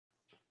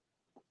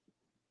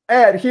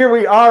And here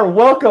we are.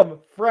 Welcome,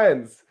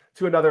 friends,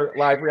 to another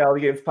live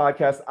reality games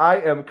podcast. I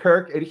am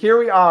Kirk, and here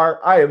we are.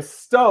 I am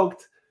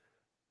stoked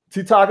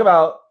to talk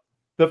about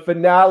the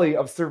finale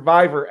of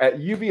Survivor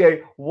at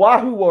UVA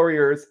Wahoo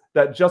Warriors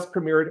that just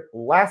premiered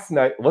last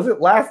night. Was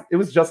it last? It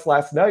was just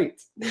last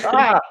night.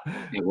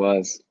 It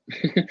was.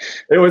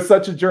 It was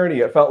such a journey.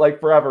 It felt like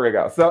forever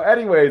ago. So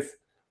anyways,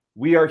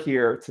 we are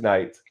here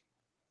tonight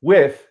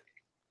with,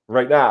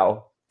 right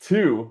now,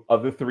 2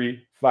 of the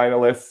 3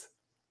 finalists.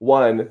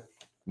 One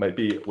might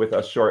be with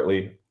us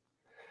shortly.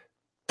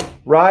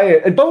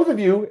 Ryan, and both of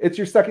you, it's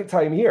your second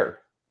time here.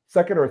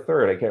 Second or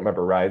third, I can't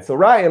remember, Ryan. So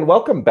Ryan,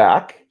 welcome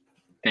back.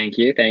 Thank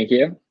you. Thank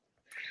you.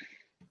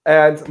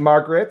 And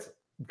Margaret,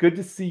 good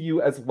to see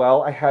you as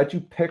well. I had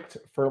you picked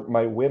for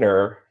my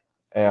winner,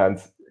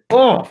 and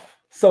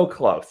so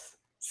close.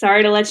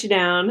 Sorry to let you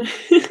down.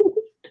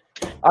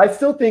 I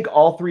still think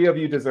all 3 of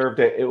you deserved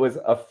it. It was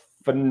a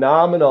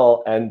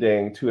phenomenal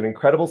ending to an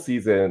incredible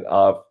season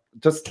of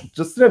just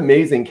an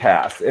amazing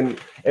cast. And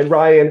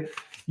Ryan,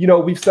 you know,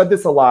 we've said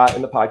this a lot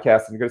in the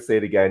podcast, and I'm going to say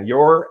it again.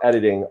 Your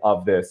editing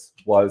of this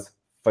was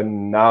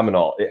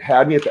phenomenal. It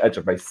had me at the edge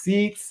of my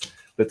seats.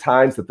 The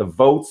times that the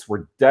votes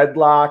were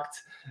deadlocked.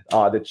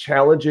 The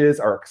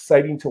challenges are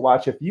exciting to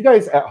watch. If you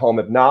guys at home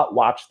have not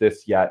watched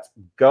this yet,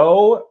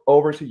 go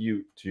over to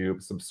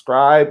YouTube,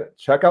 subscribe,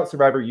 check out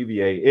Survivor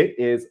UVA. It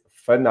is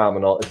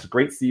phenomenal. It's a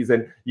great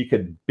season. You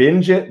could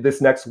binge it this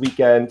next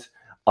weekend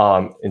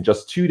in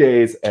just 2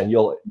 days, and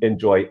you'll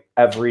enjoy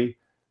every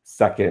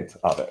second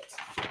of it.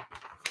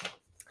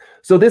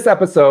 So this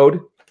episode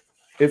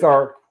is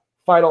our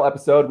final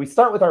episode. We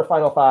start with our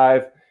final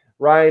 5.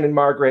 Ryan and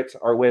Margaret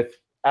are with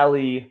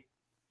Ellie,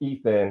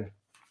 Ethan,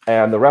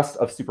 and the rest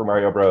of Super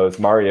Mario Bros.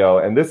 Mario.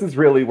 And this is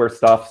really where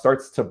stuff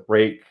starts to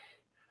break.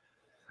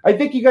 I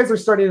think you guys are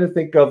starting to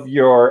think of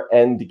your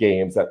end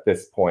games at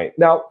this point.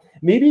 Now,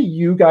 maybe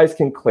you guys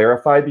can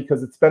clarify,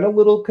 because it's been a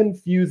little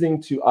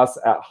confusing to us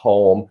at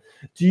home.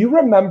 Do you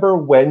remember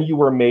when you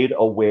were made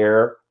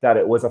aware that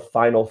it was a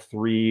final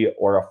 3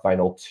 or a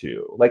final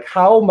 2? Like,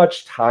 how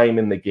much time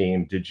in the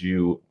game did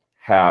you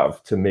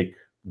have to make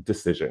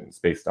decisions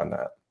based on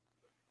that?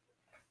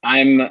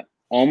 I'm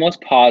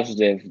almost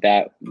positive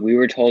that we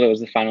were told it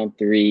was the final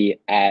 3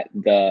 at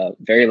the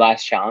very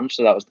last challenge.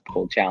 So that was the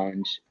poll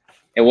challenge.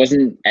 It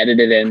wasn't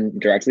edited in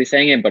directly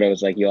saying it, but it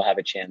was like, you'll have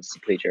a chance to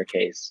plead your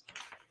case.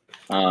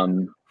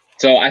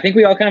 So I think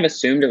we all kind of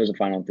assumed it was a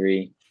final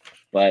 3,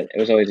 but it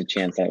was always a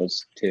chance that it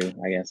was 2,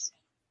 I guess.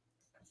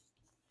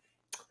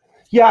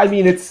 Yeah, I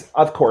mean, it's,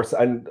 of course,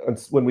 and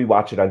when we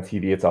watch it on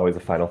TV, it's always a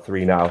final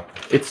 3 now.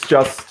 It's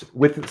just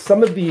with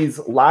some of these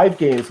live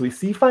games, we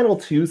see final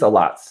 2s a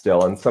lot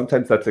still, and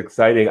sometimes that's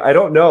exciting. I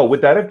don't know.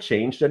 Would that have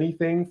changed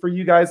anything for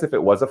you guys if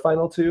it was a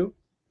final 2?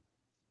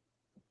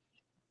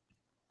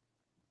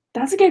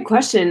 That's a good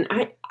question.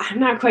 I'm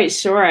not quite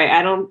sure.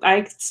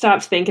 I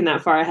stopped thinking that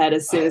far ahead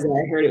as soon as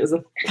I heard it was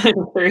a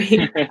final 3.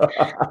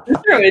 I'm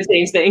sure it would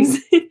change things.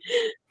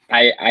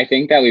 I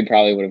think that we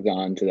probably would have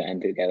gone to the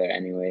end together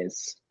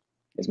anyways,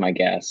 is my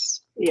guess.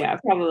 Yeah,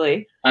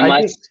 probably.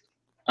 Unless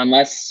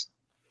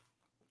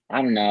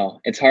I don't know.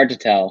 It's hard to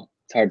tell.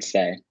 It's hard to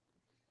say.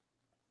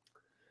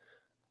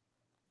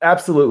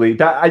 Absolutely.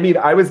 I mean,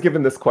 I was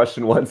given this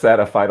question once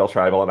at a final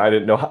tribal, and I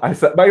didn't know. I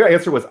said my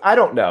answer was, I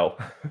don't know,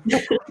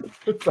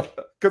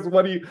 because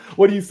what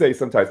do you say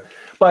sometimes?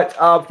 But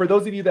for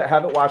those of you that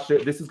haven't watched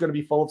it, this is going to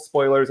be full of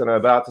spoilers, and I'm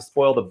about to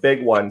spoil the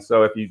big one.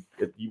 So if you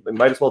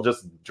might as well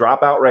just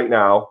drop out right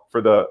now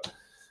for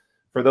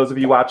those of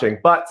you watching.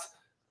 But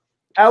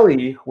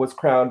Ellie was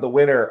crowned the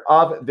winner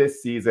of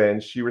this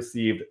season. She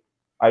received,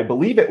 I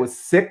believe it was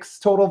 6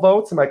 total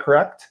votes. Am I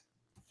correct?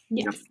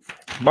 Yes.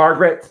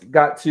 Margaret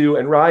got 2,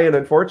 and Ryan,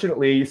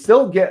 unfortunately, you're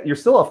still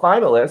a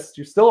finalist.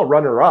 You're still a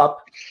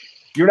runner-up.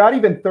 You're not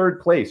even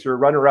 3rd place. You're a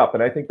runner-up,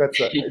 and I think that's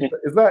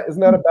isn't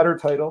that a better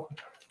title?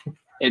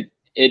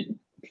 It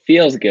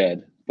feels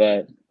good,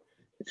 but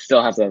it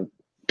still has a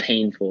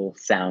painful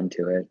sound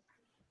to it.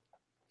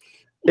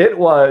 It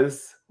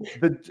was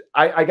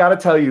I got to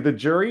tell you, the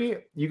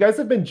jury, you guys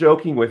have been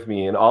joking with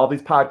me in all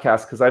these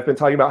podcasts because I've been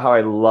talking about how I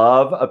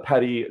love a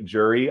petty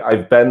jury.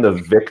 I've been the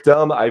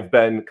victim. I've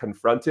been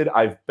confronted.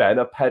 I've been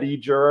a petty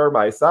juror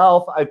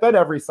myself. I've been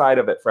every side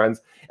of it,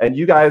 friends. And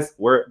you guys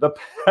were the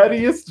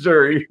pettiest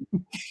jury.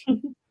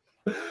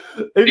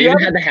 They even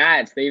had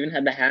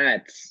the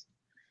hats.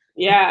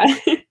 Yeah.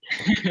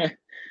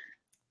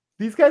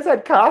 These guys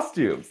had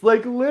costumes,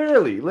 like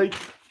literally. Like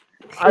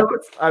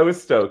I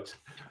was stoked.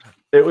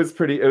 It was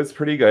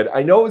pretty good.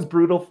 I know it was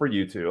brutal for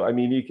you two. I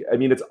mean,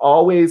 it's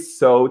always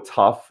so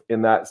tough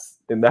in that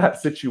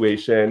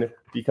situation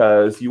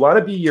because you want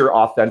to be your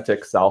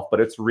authentic self,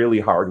 but it's really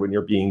hard when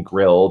you're being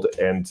grilled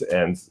and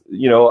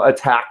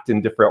attacked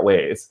in different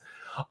ways.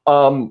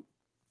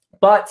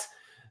 But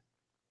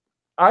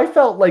I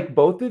felt like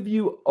both of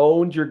you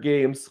owned your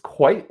games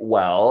quite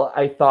well.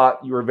 I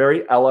thought you were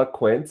very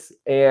eloquent,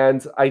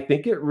 and I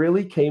think it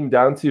really came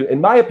down to,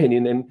 in my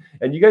opinion,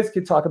 and you guys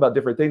could talk about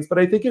different things, but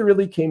I think it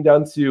really came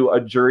down to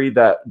a jury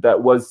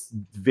that was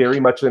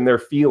very much in their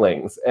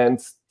feelings, and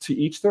to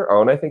each their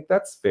own. I think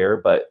that's fair,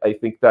 but I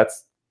think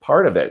that's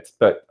part of it.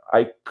 But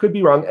I could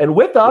be wrong. And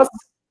with us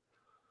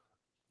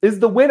is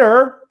the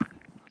winner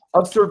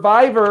of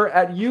Survivor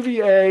at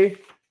UVA,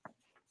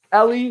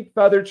 Ellie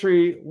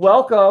Feathertree.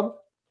 Welcome.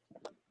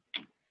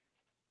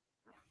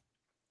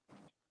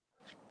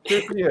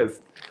 Here she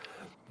is.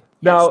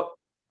 Now,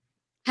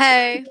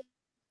 hey,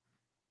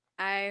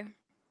 I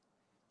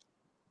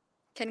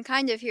can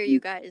kind of hear you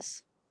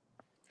guys.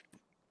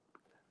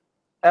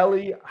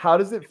 Ellie, how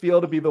does it feel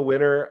to be the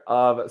winner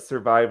of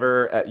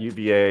Survivor at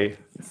UVA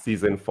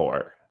Season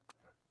 4?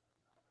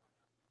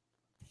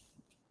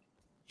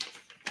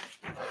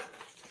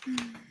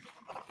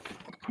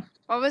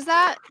 What was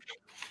that?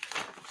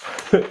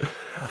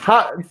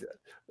 how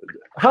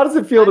does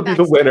it feel to be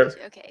the winner?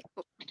 Okay,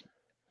 cool.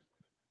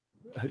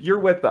 You're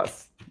with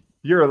us.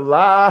 You're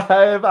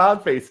live on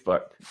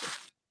Facebook.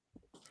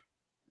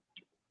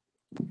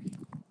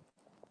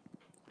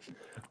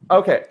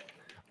 Okay.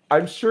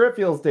 I'm sure it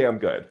feels damn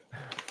good.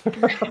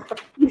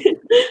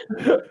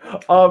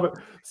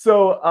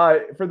 So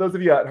for those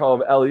of you at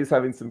home, Ellie's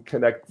having some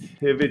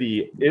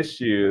connectivity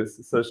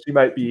issues, so she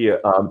might be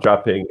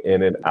dropping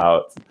in and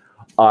out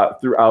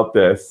throughout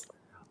this.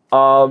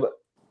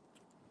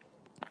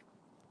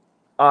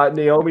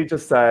 Naomi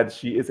just said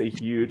she is a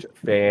huge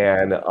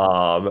fan.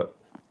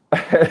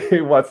 He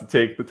wants to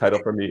take the title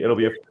from me. It'll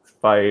be a fist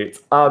fight.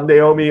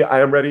 Naomi,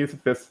 I am ready to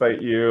fist fight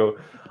you.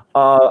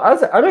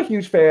 I'm a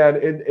huge fan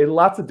in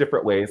lots of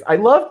different ways. I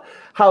love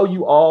how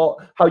you all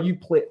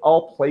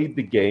played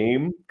the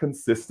game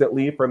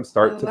consistently from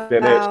start to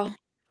finish.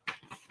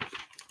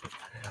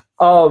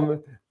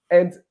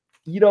 And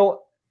you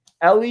know,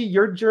 Ellie,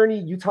 your journey,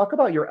 you talk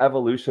about your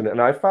evolution,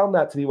 and I found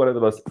that to be one of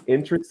the most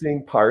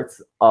interesting parts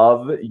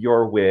of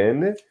your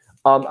win.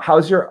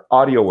 How's your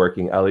audio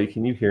working, Ellie?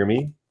 Can you hear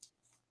me?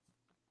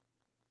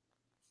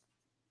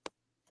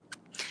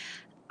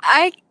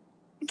 I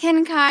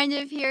can kind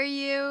of hear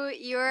you.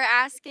 You were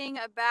asking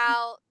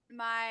about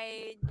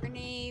my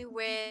journey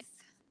with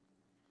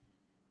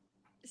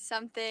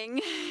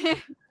something.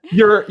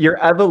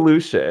 Your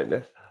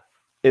evolution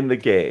in the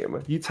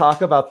game. You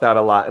talk about that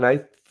a lot, and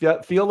I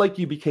feel like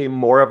you became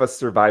more of a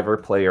Survivor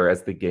player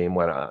as the game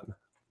went on.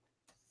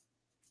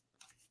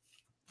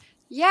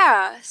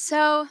 Yeah,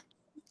 so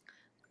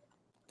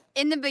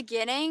in the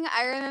beginning,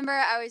 I remember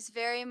I was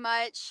very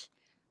much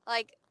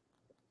like,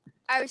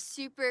 I was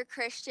super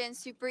Christian,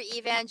 super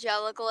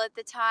evangelical at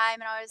the time,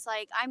 and I was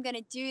like, I'm going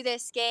to do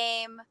this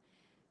game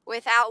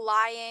without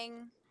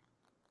lying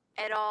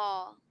at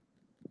all.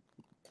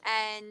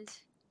 And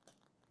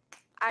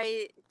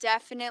I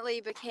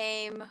definitely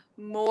became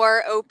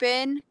more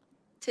open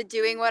to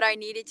doing what I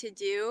needed to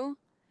do,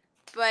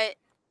 but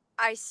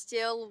I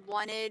still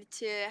wanted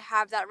to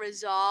have that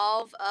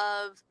resolve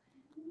of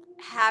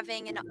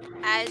having an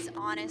as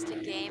honest a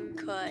game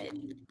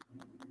could.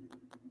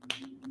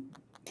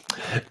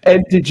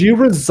 And did you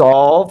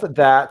resolve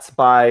that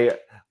by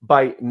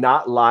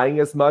not lying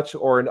as much,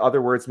 or in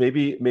other words,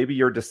 maybe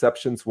your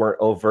deceptions weren't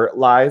overt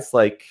lies,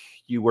 like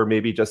you were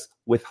maybe just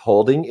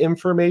withholding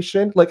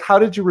information? Like, how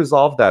did you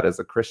resolve that as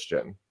a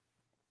Christian?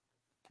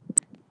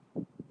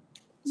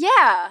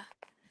 Yeah,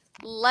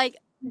 like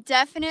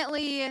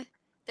definitely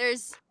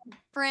there's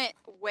different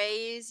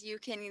ways you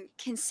can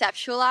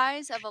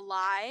conceptualize of a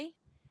lie,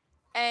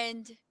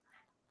 and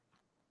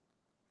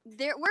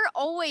we're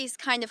always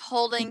kind of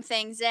holding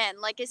things in,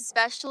 like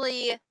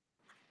especially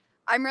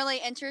I'm really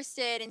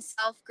interested in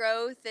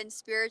self-growth and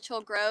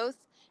spiritual growth,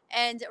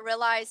 and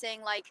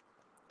realizing like,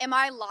 am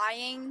I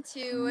lying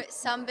to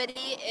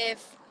somebody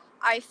if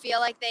I feel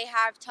like they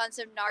have tons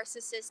of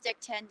narcissistic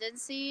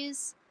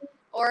tendencies,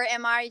 or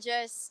am I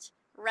just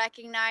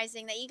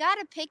recognizing that you got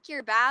to pick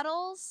your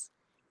battles,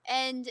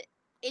 and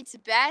it's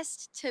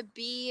best to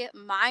be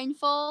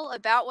mindful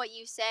about what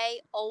you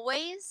say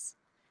always.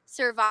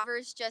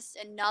 Survivor's just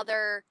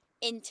another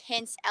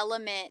intense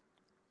element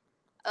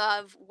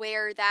of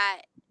where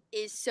that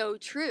is so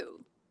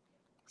true.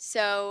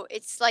 So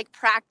it's like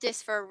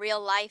practice for real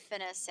life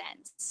in a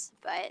sense.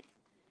 But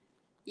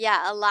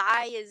yeah, a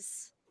lie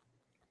is,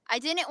 I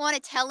didn't want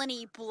to tell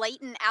any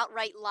blatant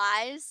outright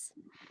lies,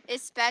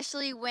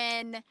 especially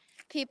when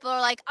people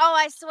are like, oh,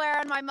 I swear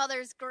on my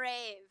mother's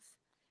grave,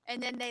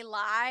 and then they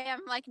lie.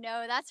 I'm like,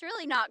 no, that's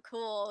really not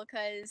cool,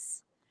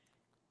 because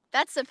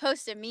that's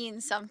supposed to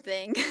mean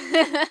something.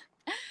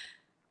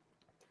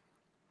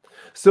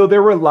 So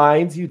there were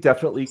lines you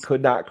definitely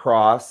could not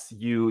cross.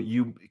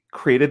 You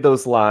created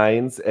those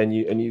lines, and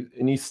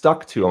you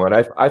stuck to them. And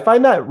I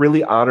find that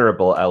really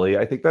honorable, Ellie.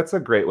 I think that's a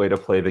great way to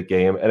play the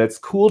game, and it's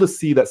cool to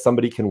see that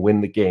somebody can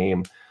win the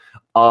game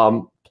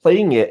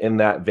playing it in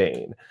that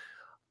vein.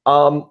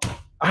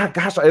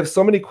 Gosh, I have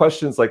so many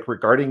questions like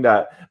regarding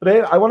that, but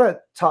I want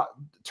to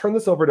turn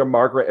this over to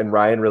Margaret and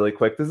Ryan really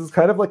quick. This is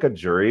kind of like a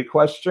jury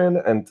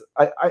question. And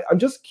I'm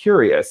just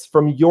curious,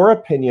 from your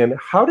opinion,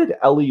 how did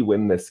Ellie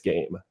win this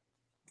game?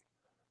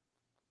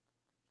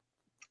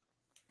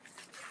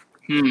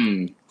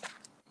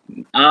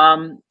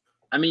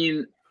 I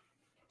mean,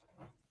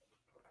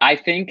 I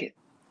think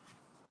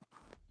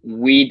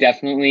we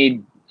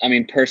definitely, I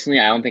mean, personally,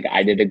 I don't think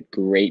I did a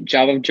great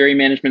job of jury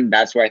management.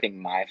 That's where I think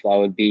my flaw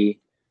would be.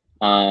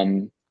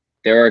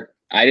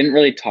 I didn't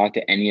really talk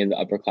to any of the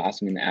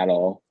upperclassmen at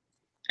all.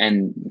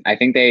 And I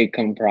think they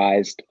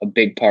comprised a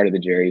big part of the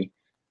jury.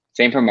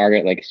 Same for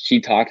Margaret. Like, she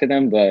talked to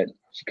them, but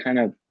she kind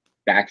of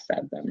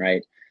backstabbed them,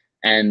 right?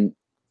 And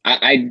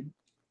I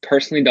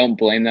personally don't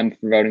blame them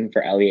for voting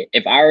for Ellie.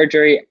 If I were a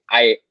jury,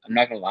 I'm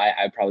not gonna lie,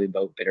 I'd probably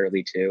vote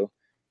bitterly too.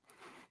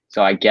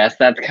 So I guess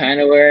that's kind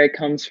of where it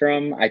comes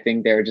from. I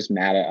think they were just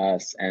mad at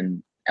us,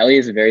 and Ellie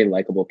is a very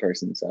likable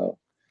person, so.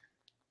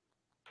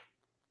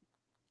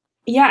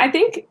 Yeah, I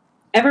think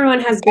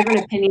everyone has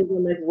different opinions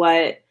on like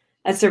what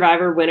a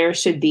Survivor winner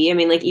should be. I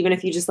mean, like, even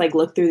if you just like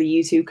look through the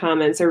YouTube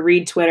comments or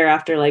read Twitter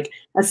after like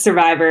a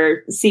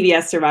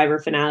CBS Survivor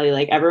finale,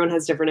 like everyone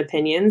has different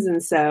opinions.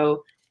 And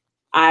so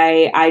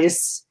I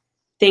just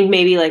think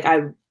maybe like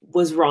I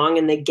was wrong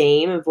in the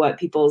game of what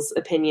people's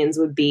opinions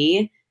would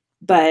be,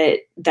 but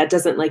that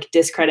doesn't like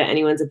discredit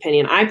anyone's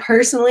opinion. I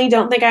personally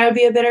don't think I would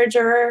be a bitter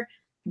juror,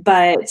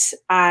 but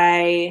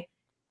I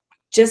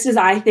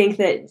think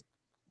that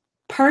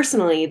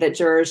personally that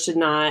jurors should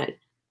not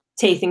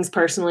take things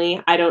personally.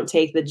 I don't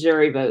take the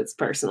jury votes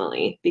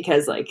personally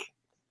because, like,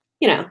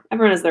 you know,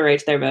 everyone has the right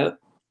to their vote.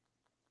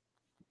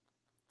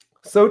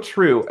 So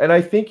true. And I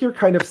think you're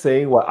kind of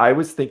saying what I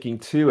was thinking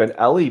too. And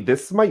Ellie,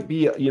 this might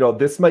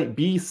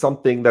be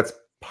something that's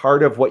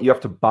part of what you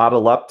have to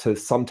bottle up to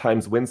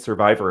sometimes win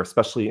Survivor,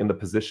 especially in the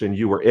position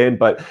you were in.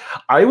 But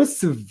I was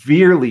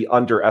severely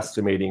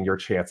underestimating your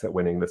chance at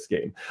winning this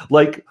game.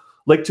 Like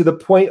to the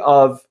point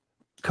of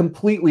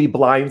completely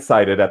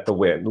blindsided at the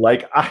win.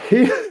 Like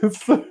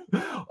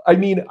I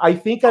mean, I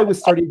think I was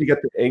starting to get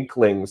the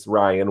inklings,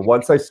 Ryan,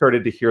 once I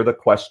started to hear the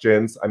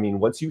questions. I mean,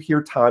 once you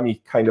hear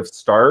Tommy kind of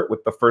start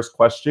with the first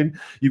question,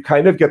 you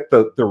kind of get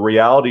the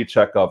reality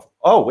check of,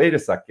 oh, wait a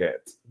second,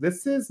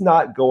 this is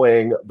not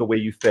going the way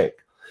you think.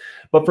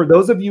 But for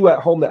those of you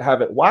at home that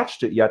haven't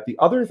watched it yet, the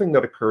other thing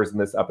that occurs in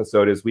this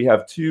episode is we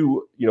have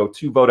two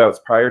vote outs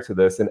prior to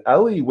this, and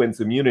Ellie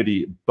wins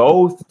immunity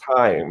both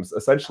times,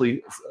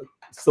 essentially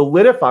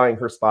solidifying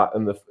her spot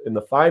in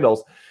the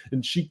finals,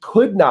 and she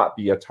could not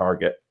be a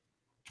target.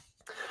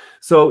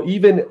 I'm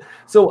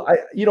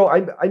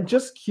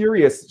just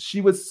curious.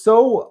 She was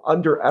so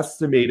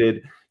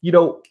underestimated.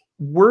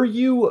 Were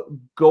you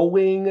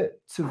going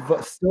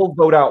to still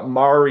vote out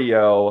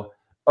Mario,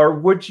 or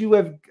would you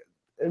have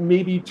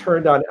maybe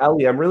turned on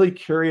Ellie? I'm really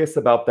curious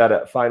about that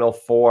at Final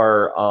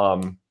Four.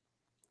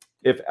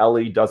 If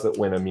Ellie doesn't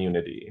win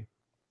immunity.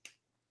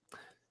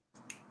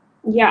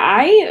 Yeah,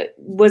 I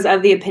was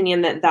of the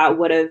opinion that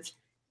would have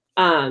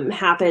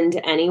happened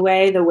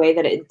anyway, the way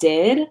that it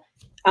did.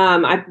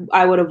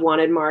 I would have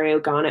wanted Mario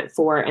gone at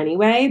 4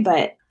 anyway,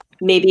 but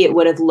maybe it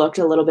would have looked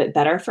a little bit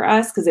better for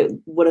us because it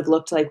would have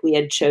looked like we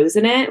had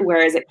chosen it,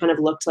 whereas it kind of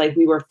looked like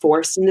we were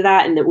forced into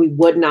that and that we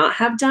would not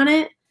have done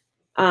it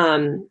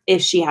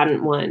if she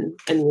hadn't won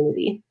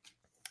immunity.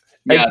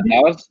 Yeah,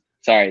 that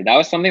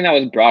was something that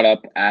was brought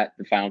up at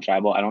the final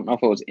tribal. I don't know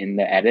if it was in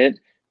the edit,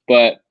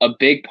 but a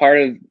big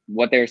part of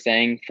what they were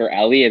saying for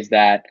Ellie is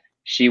that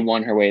she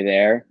won her way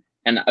there.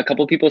 And a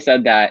couple people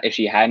said that if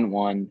she hadn't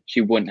won,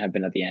 she wouldn't have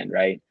been at the end,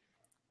 right?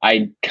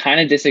 I kind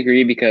of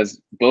disagree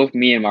because both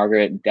me and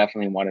Margaret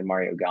definitely wanted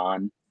Mario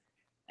gone.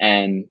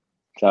 And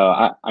so,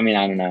 I mean,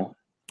 I don't know.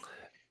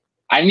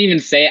 I didn't even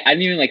say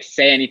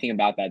anything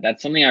about that.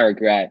 That's something I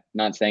regret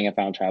not saying at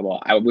Final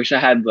Tribal. I wish I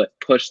had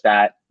pushed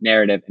that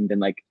narrative and been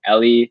like,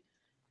 Ellie,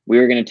 we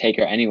were going to take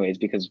her anyways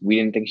because we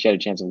didn't think she had a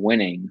chance of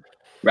winning,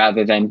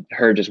 rather than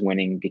her just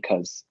winning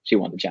because she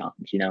won the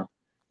challenge,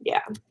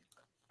 Yeah.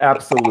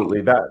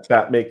 Absolutely.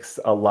 That makes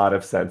a lot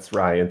of sense,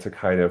 Ryan, to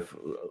kind of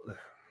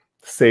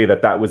say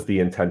that was the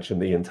intention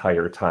the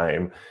entire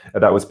time.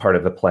 That was part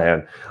of the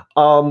plan.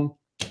 One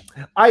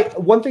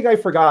thing I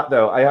forgot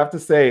though, I have to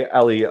say,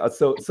 Ellie,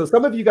 so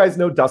some of you guys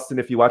know Dustin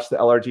if you watch the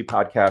LRG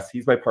podcast.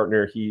 He's my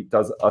partner. He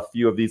does a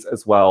few of these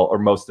as well, or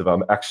most of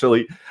them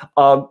actually.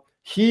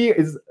 He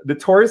is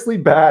notoriously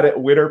bad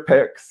at winner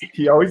picks.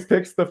 He always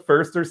picks the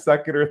first or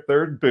second or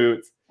third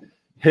boots.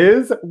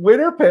 His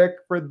winner pick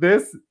for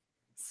this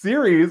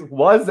series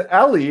was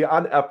Ellie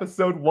on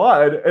episode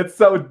 1. And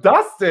so,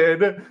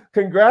 Dustin,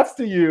 congrats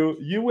to you.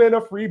 You win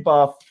a free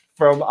buff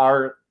from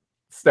our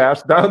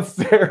stash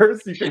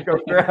downstairs. You can go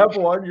grab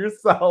one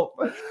yourself.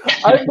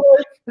 I'm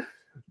like,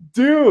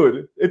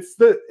 dude, it's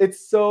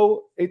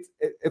so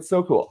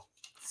cool.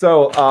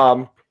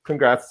 So,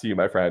 congrats to you,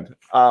 my friend.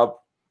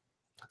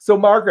 So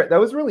Margaret, that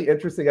was really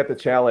interesting at the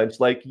challenge.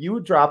 Like,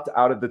 you dropped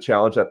out of the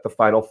challenge at the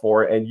Final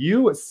Four and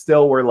you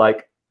still were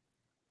like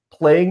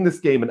playing this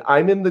game. And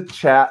I'm in the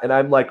chat and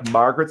I'm like,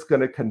 Margaret's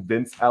going to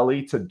convince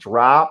Ellie to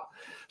drop.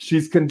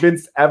 She's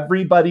convinced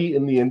everybody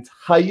in the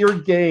entire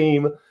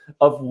game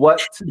of what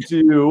to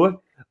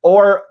do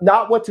or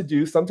not what to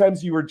do.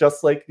 Sometimes you were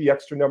just like the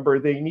extra number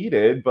they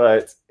needed,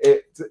 but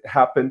it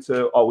happened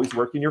to always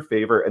work in your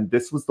favor. And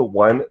this was the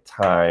one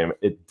time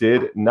it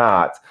did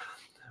not.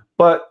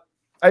 But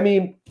I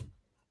mean,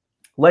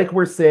 like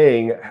we're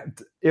saying,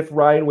 if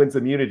Ryan wins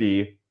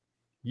immunity,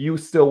 you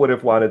still would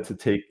have wanted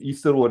to you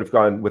still would have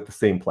gone with the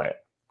same plan.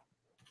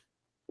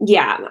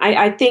 Yeah,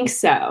 I think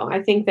so.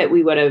 I think that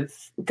we would have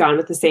gone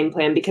with the same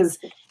plan because,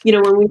 you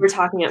know, when we were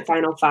talking at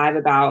Final Five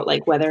about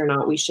like whether or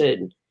not we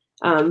should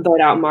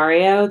vote out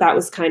Mario, that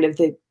was kind of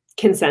the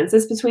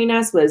consensus between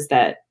us, was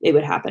that it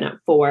would happen at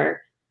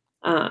 4,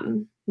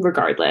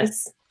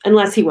 regardless,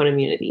 unless he won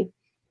immunity.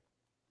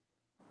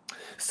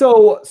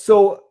 So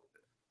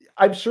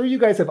I'm sure you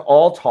guys have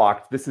all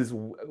talked. This is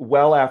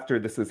well after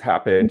this has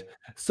happened.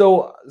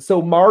 So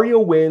Mario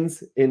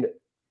wins in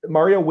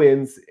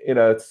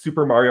a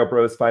Super Mario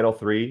Bros. Final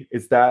 3.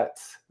 Is that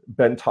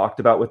been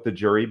talked about with the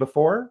jury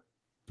before?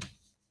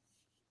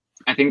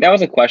 I think that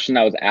was a question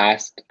that was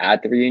asked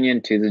at the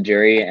reunion to the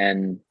jury,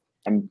 and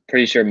I'm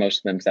pretty sure most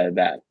of them said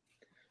that.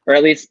 Or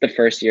at least the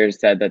first year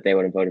said that they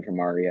would have voted for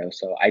Mario.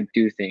 So I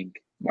do think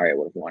Mario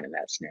would have won in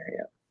that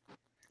scenario.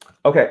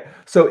 Okay,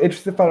 so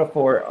interesting Final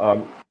Four.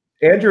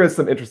 Andrew has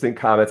some interesting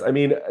comments. I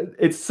mean,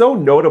 it's so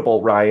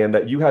notable, Ryan,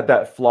 that you had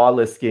that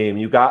flawless game.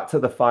 You got to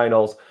the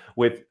finals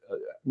with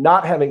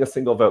not having a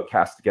single vote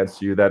cast against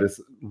you. That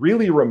is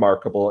really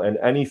remarkable in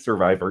any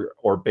Survivor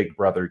or Big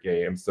Brother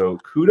game. So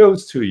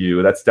kudos to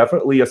you. That's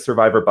definitely a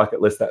Survivor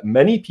bucket list that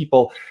many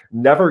people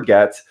never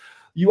get.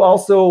 You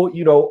also,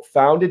 you know,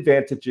 found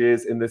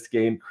advantages in this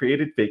game,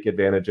 created fake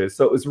advantages.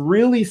 So it was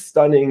really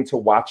stunning to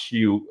watch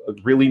you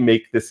really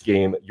make this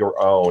game your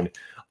own.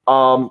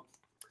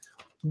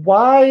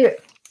 Why,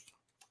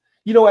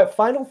 you know, at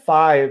Final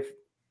Five,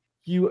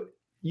 you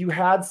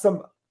had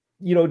some,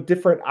 you know,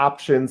 different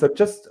options of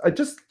just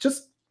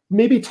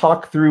maybe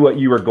talk through what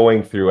you were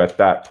going through at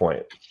that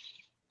point.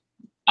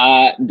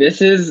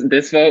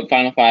 This vote,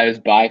 Final Five, is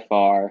by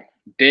far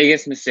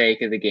biggest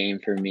mistake of the game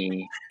for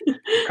me.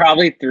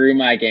 Probably threw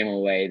my game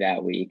away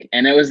that week,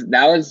 and that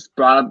was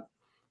brought up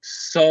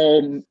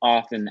so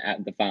often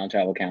at the Final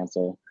Tribal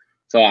Council.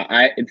 So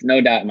it's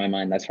no doubt in my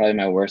mind that's probably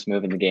my worst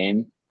move in the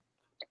game,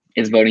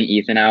 is voting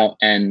Ethan out.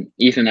 And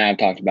Ethan and I have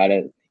talked about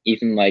it.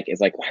 Ethan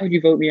is like, why would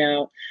you vote me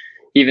out?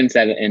 He even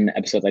said in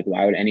episodes like,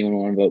 why would anyone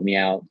want to vote me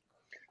out?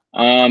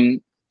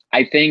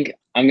 I think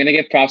I'm gonna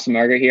give props to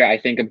Margaret here. I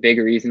think a big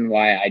reason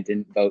why I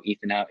didn't vote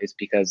Ethan out is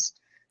because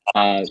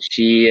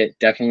she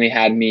definitely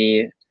had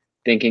me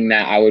thinking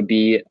that I would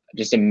be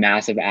just a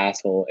massive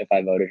asshole if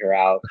I voted her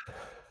out.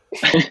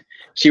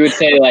 She would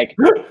say like,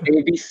 it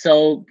would be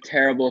so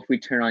terrible if we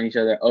turn on each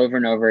other over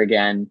and over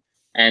again.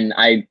 And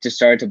I just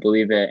started to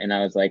believe it. And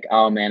I was like,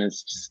 oh man,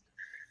 it's just,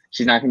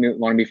 she's not going to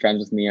want to be friends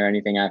with me or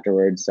anything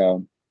afterwards.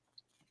 So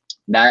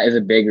that is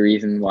a big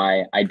reason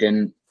why I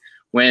didn't,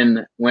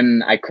 when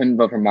I couldn't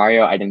vote for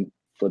Mario, I didn't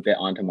flip it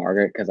onto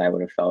Margaret, because I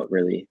would have felt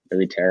really,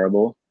 really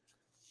terrible.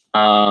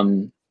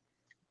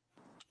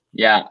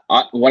 Yeah,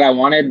 what I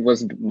wanted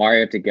was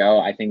Mario to go.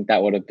 I think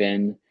that would have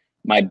been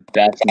my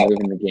best move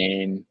in the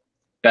game,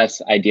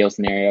 best ideal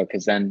scenario,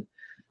 because then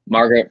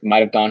Margaret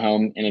might have gone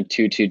home in a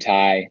 2-2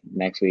 tie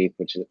next week,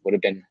 which would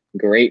have been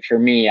great for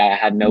me. I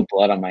had no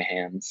blood on my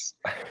hands.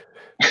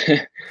 Do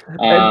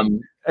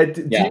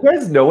you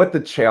guys know what the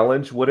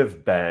challenge would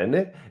have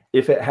been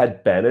if it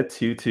had been a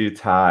 2-2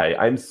 tie?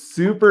 I'm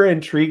super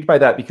intrigued by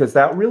that, because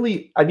that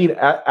really, I mean,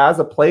 as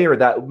a player,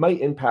 that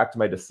might impact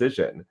my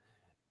decision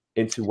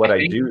into what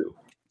I do.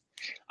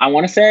 I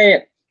want to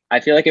say,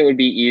 I feel like it would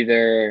be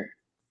either,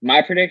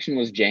 my prediction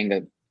was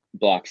Jenga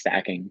block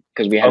stacking,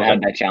 because we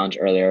had that challenge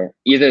earlier.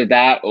 Either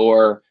that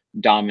or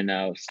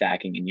domino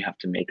stacking, and you have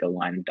to make a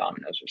line of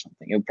dominoes or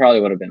something. It probably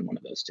would have been one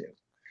of those two.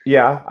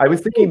 Yeah, I was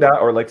thinking that,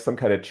 or like some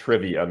kind of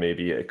trivia,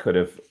 maybe it could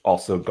have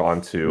also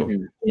gone to.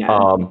 Mm-hmm.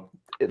 Yeah.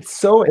 It's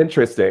so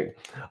interesting.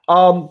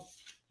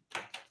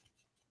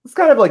 It's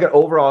kind of like an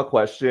overall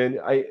question.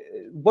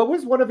 What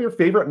was one of your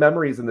favorite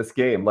memories in this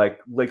game?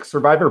 Like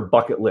Survivor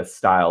bucket list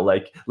style.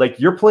 Like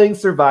you're playing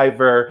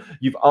Survivor,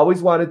 you've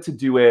always wanted to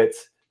do it.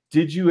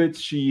 Did you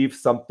achieve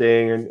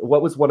something? And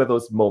what was one of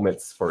those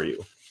moments for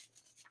you?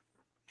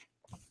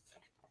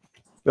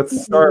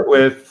 Let's start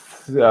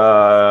with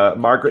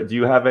Margaret. Do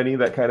you have any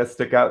that kind of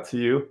stick out to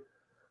you?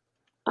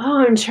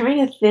 Oh, I'm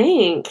trying to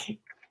think.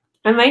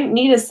 I might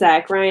need a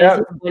sec,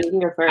 Ryan. You can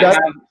go first.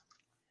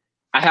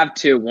 I have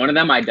two. One of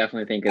them I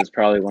definitely think is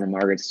probably one of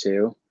Margaret's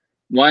too.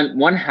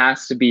 One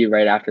has to be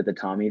right after the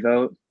Tommy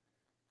vote,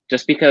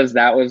 just because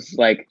that was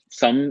like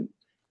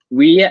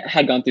we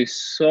had gone through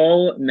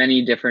so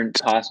many different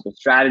possible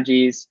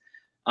strategies,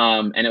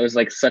 and it was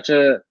like such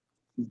a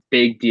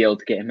big deal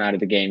to get him out of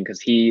the game, because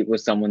he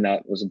was someone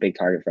that was a big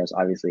target for us,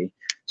 obviously.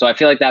 So I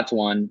feel like that's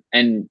one.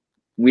 And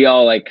we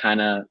all like kind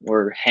of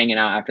were hanging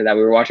out after that.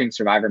 We were watching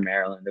Survivor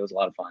Maryland. It was a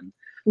lot of fun.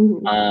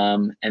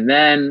 Mm-hmm. And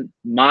then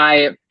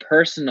my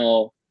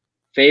personal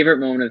favorite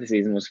moment of the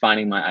season was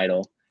finding my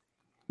idol.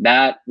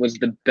 That was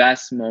the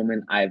best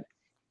moment I've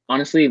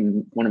honestly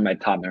one of my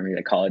top memories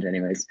at college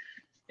anyways.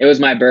 It was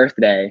my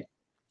birthday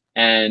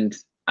and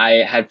I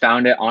had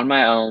found it on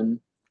my own.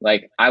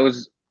 Like I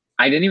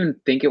didn't even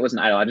think it was an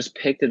idol. I just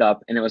picked it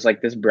up and it was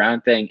like this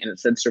brown thing and it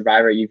said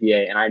Survivor at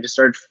UVA and I just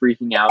started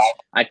freaking out.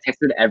 I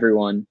texted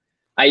everyone.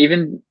 I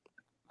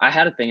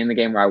had a thing in the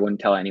game where I wouldn't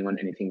tell anyone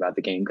anything about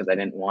the game because I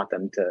didn't want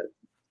them to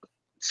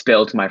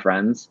spill to my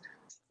friends.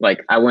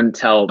 Like I wouldn't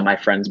tell my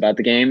friends about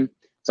the game.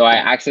 So I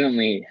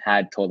accidentally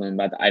had told them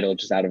about the idol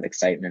just out of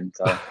excitement.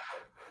 So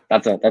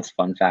that's a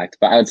fun fact.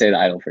 But I would say the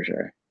idol for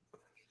sure.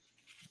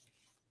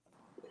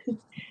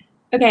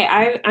 Okay,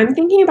 I'm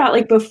thinking about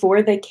like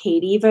before the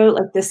Katie vote,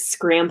 like the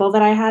scramble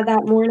that I had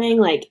that morning.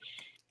 Like,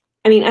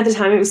 I mean, at the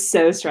time it was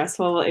so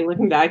stressful. Like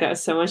looking back, that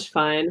was so much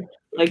fun.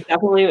 Like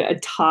definitely a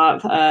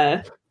top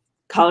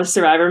college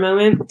survivor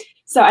moment.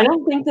 So I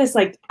don't think this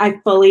like I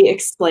fully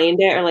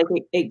explained it or like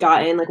it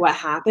got in like what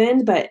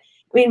happened. But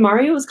I mean,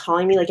 Mario was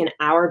calling me like an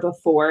hour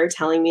before,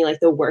 telling me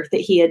like the work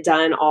that he had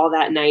done all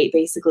that night,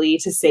 basically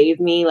to save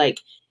me. Like.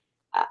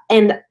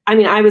 And I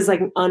mean, I was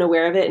like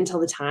unaware of it until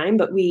the time,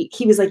 but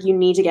he was like, you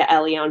need to get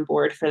Ellie on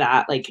board for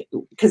that. Like,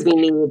 cause we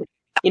need,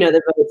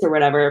 the votes or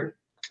whatever.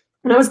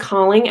 And I was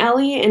calling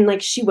Ellie and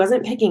like, she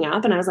wasn't picking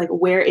up. And I was like,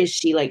 where is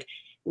she? Like,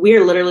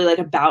 we're literally like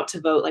about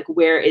to vote. Like,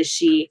 where is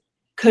she?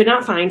 Could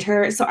not find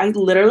her. So I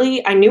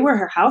knew where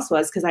her house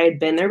was because I had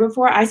been there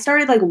before. I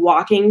started like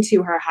walking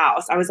to her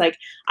house. I was like,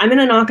 I'm going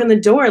to knock on the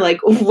door.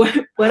 Like,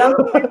 what else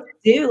am I going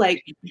to do?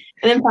 Like,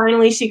 and then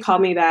finally she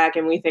called me back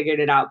and we figured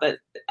it out. But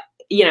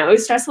it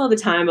was stressful at the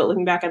time, but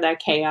looking back at that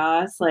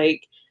chaos,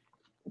 like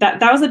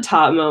that was a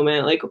top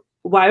moment. Like,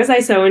 why was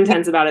I so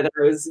intense about it that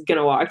I was going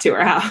to walk to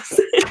her house?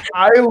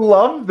 I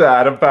love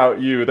that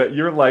about you, that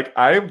you're like,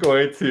 I am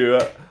going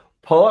to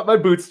pull up my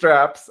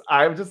bootstraps.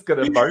 I'm just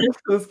going to march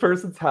to this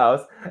person's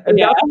house. And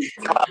yeah.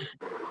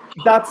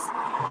 that's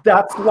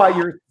why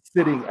you're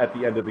sitting at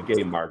the end of the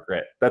game,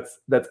 Margaret. That's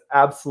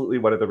absolutely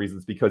one of the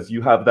reasons, because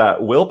you have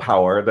that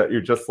willpower that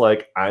you're just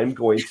like, I'm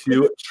going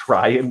to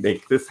try and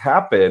make this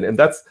happen. And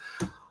that's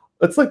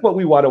like what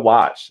we want to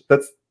watch.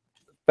 That's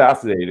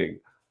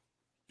fascinating.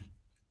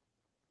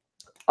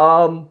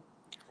 What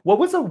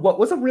was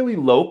a really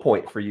low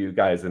point for you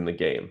guys in the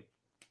game?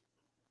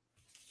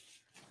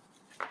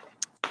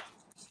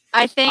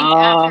 I think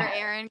after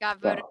Aaron got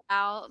voted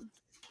out,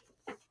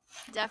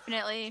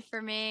 definitely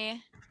for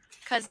me.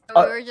 Because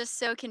we were just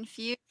so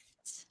confused.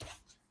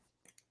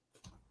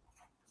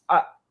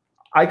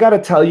 I got to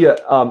tell you,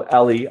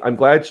 Ellie, I'm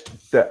glad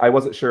that I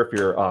wasn't sure if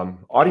your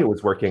audio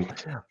was working.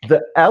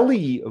 The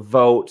Ellie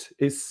vote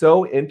is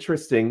so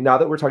interesting now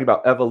that we're talking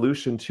about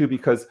evolution too,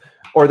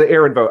 or the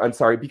Aaron vote, I'm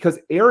sorry, because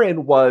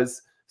Aaron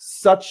was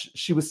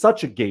she was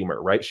such a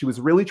gamer, right? She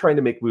was really trying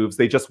to make moves.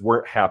 They just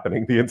weren't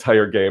happening the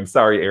entire game.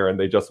 Sorry, Aaron,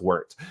 they just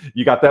weren't.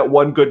 You got that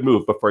one good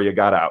move before you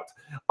got out.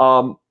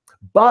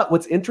 But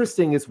what's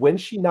interesting is when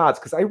she nods,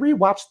 because I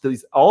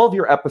rewatched all of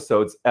your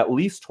episodes at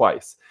least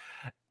twice,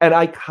 and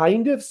I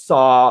kind of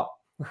saw,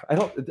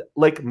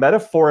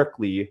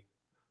 metaphorically,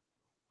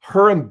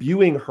 her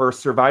imbuing her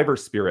survivor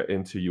spirit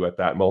into you at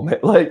that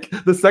moment. Like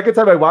the second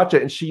time I watch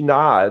it and she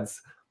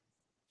nods,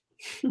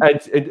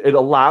 and it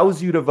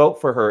allows you to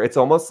vote for her. It's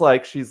almost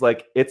like she's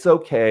like, it's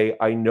okay.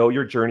 I know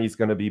your journey's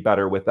going to be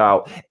better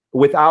without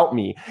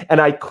me.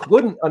 And I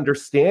couldn't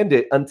understand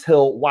it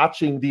until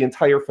watching the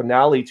entire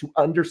finale to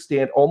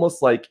understand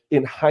almost like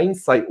in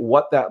hindsight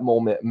what that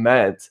moment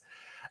meant.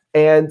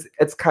 And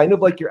it's kind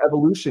of like your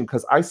evolution,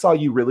 because I saw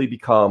you really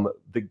become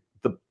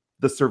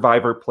the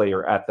survivor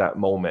player at that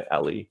moment,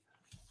 Ellie.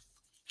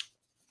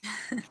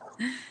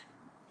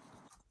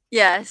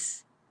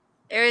 Yes.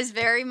 It was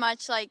very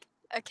much like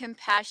a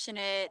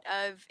compassionate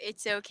of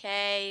it's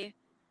okay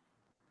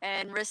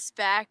and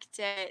respect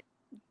it,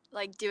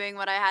 like doing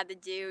what I had to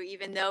do,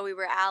 even though we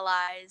were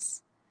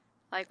allies.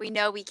 Like we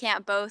know we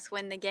can't both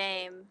win the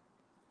game.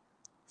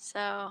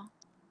 So.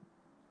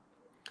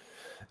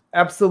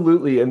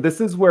 Absolutely. And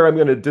this is where I'm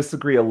going to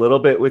disagree a little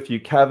bit with you,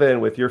 Kevin,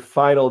 with your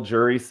final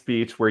jury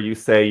speech where you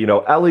say,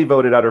 Ellie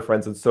voted out her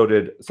friends and so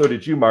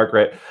did you,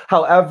 Margaret.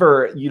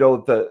 However,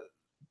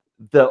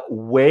 the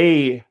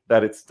way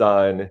that it's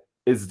done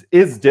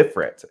is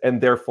different,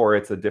 and therefore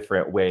it's a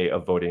different way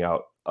of voting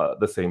out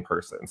the same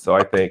person. So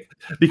I think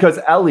because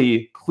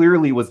Ellie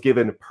clearly was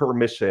given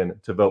permission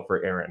to vote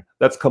for Aaron,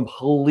 that's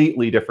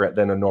completely different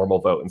than a normal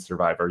vote in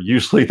Survivor.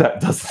 Usually that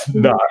does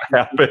not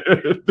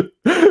happen.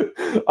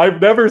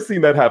 I've never seen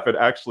that happen,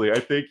 actually. I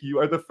think you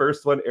are the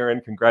first one, Aaron.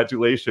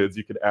 Congratulations.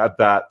 You can add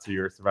that to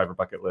your Survivor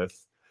bucket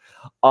list.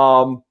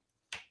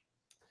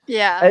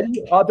 Yeah.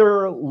 Any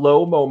other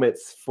low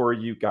moments for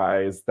you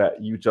guys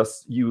that you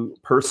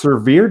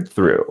persevered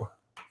through?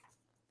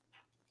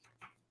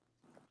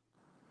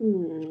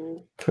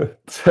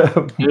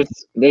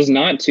 There's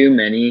not too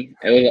many.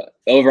 It was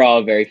overall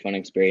a very fun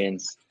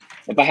experience.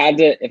 If I had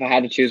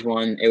to choose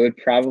one, it would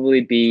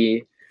probably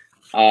be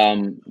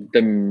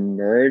the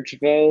merge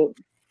vote,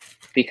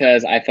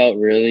 because I felt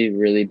really,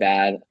 really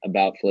bad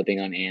about flipping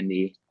on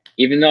Andy,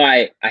 even though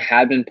I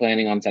had been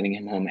planning on sending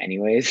him home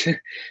anyways.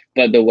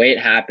 But the way it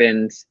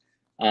happened,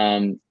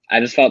 I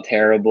just felt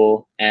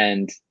terrible.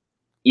 And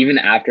even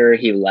after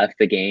he left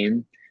the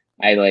game,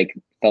 I like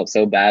felt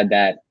so bad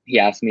that he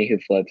asked me who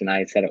flipped, and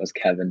I said it was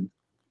Kevin.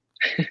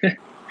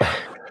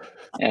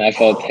 And I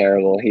felt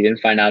terrible. He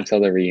didn't find out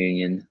until the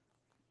reunion.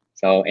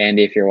 So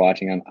Andy, if you're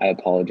watching, I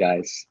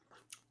apologize.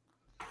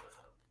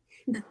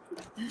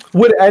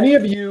 Would any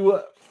of you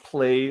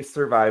play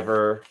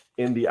Survivor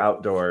in the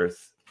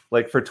outdoors,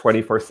 like for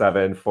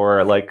 24/7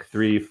 for like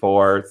 3,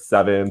 4,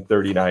 7,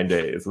 39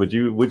 days? Would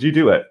you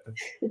do it?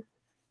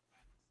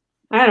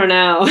 I don't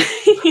know.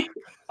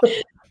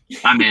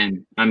 I'm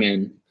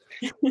in.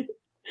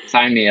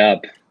 Sign me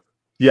up.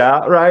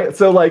 Yeah, right.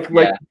 So like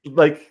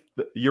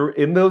you're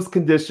in those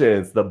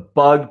conditions, the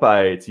bug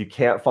bites, you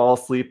can't fall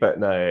asleep at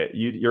night.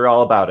 You're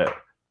all about it.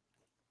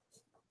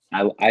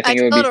 I think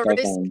it would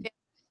be so fun.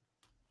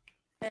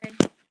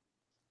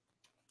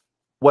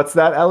 What's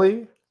that,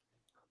 Ellie?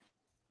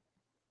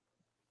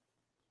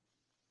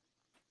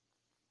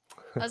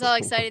 I was all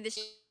excited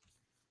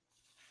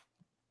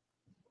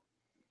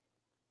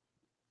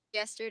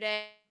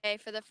yesterday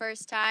for the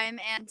first time,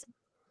 and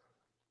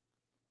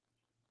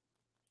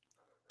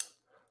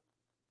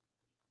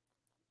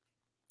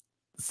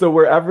so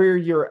wherever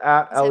you're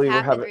at, Ellie,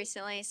 have happened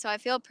recently, so I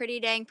feel pretty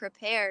dang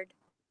prepared.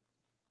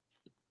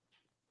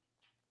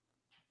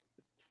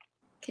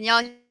 Can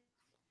y'all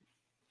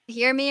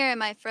hear me, or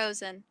am I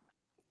frozen?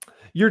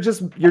 You're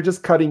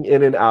just cutting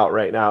in and out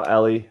right now,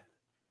 Ellie.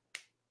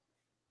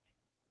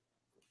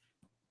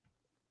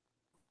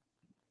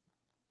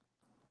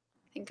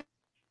 I think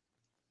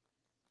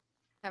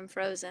I'm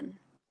frozen.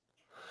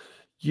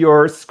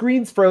 Your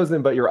screen's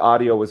frozen, but your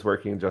audio was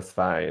working just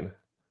fine.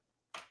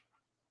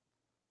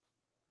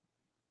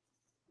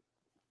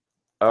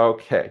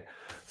 Okay,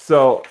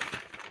 so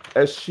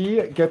as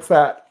she gets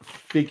that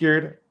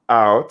figured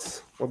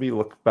out, let me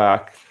look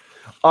back.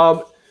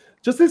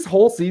 Just this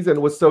whole season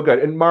was so good.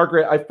 And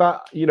Margaret, I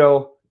thought, it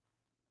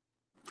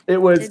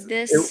was. Did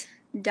this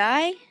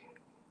die?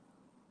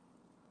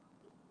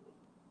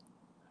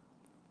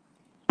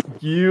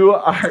 You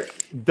are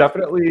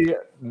definitely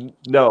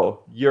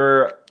no.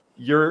 You're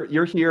here.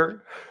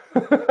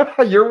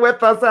 You're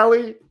with us,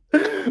 Ellie.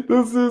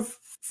 This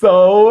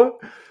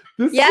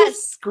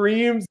just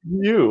screams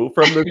you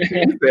from the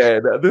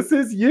season. This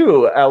is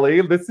you,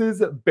 Ellie. This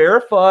is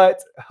barefoot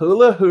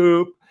hula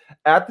hoop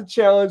at the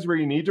challenge where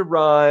you need to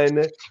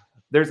run.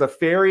 There's a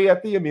fairy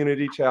at the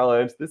immunity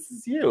challenge. This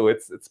is you.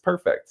 It's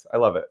perfect. I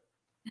love it.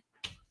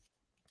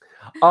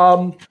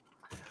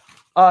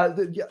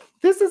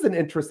 This is an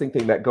interesting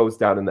thing that goes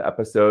down in the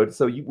episode.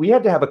 So we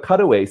had to have a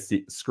cutaway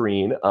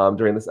screen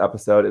during this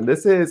episode. And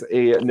this is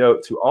a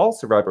note to all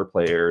Survivor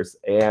players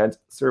and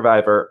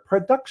Survivor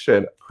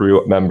production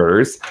crew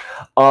members.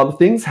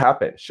 Things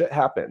happen. Shit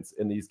happens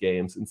in these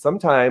games. And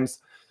sometimes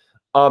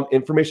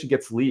information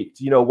gets leaked.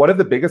 One of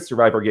the biggest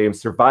Survivor games,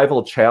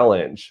 Survival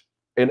Challenge,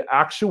 an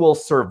actual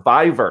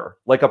survivor,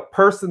 like a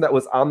person that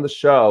was on the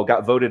show,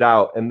 got voted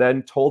out and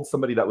then told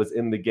somebody that was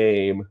in the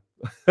game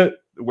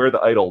where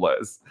the idol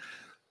was.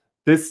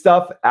 This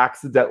stuff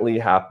accidentally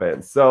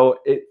happens. So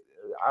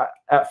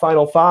at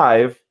Final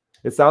 5,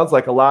 it sounds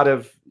like a lot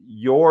of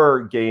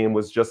your game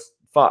was just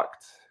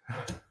fucked,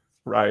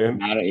 Ryan.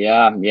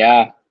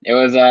 Yeah. It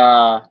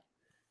was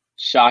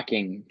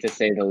shocking, to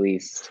say the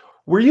least.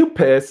 Were you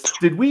pissed?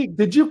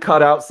 Did you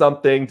cut out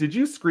something? Did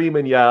you scream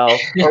and yell?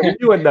 Or were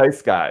you a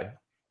nice guy?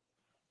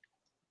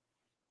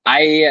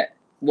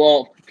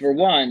 Well, for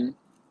one,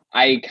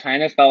 I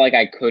kind of felt like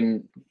I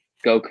couldn't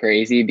go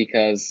crazy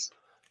because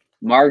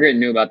Margaret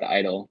knew about the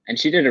idol, and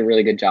she did a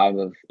really good job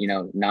of,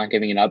 not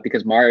giving it up,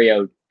 because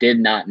Mario did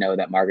not know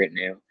that Margaret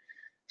knew.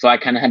 So I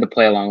kind of had to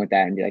play along with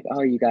that and be like,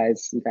 oh, you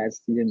guys, you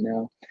didn't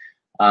know.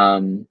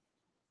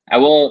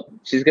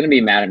 She's going to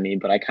be mad at me,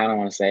 but I kind of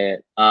want to say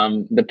it.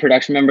 The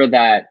production member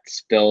that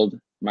spilled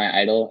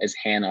my idol is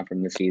Hannah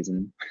from the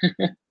season.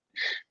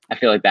 I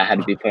feel like that had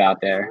to be put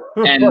out there.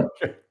 And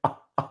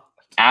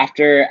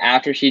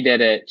after she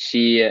did it,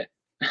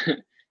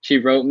 she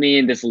wrote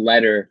me this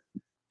letter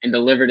and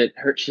delivered it.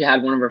 She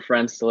had one of her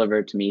friends deliver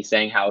it to me,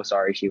 saying how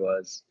sorry she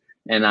was.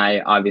 And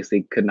I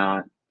obviously could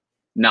not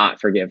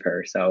forgive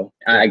her. So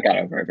I got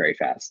over it very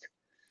fast.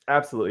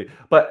 Absolutely.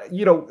 But,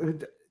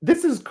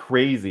 this is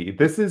crazy.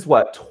 This is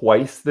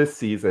twice this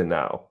season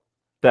now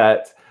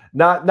that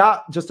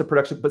not just a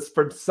production, but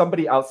for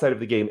somebody outside of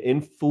the game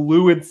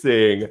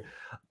influencing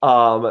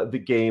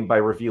the game by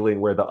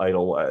revealing where the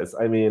idol was.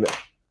 I mean,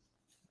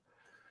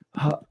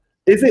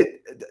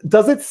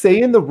 does it say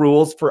in the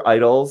rules for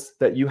idols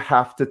that you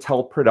have to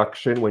tell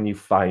production when you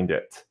find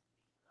it?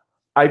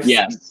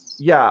 Yes.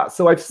 Yeah.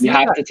 So I've seen you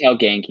have to tell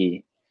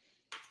Genki.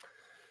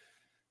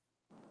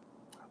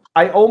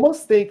 I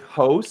almost think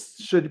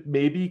hosts should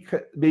maybe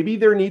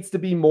there needs to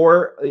be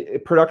more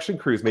production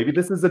crews. Maybe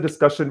this is a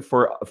discussion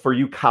for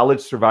you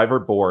college Survivor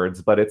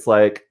boards, but it's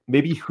like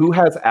maybe who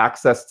has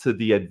access to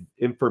the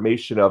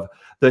information of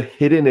the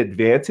hidden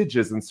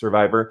advantages in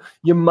Survivor.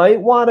 You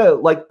might want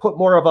to put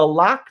more of a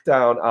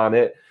lockdown on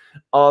it.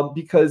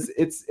 because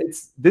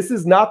this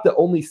is not the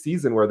only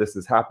season where this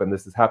has happened.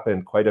 This has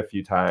happened quite a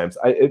few times.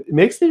 It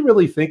makes me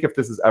really think if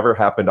this has ever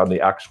happened on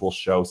the actual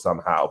show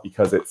somehow,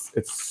 because it's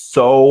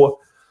so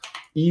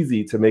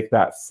easy to make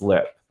that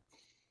slip.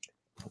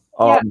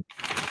 Another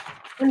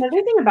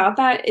thing about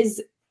that is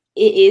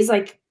it is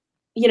like,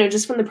 you know,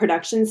 just from the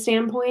production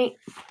standpoint,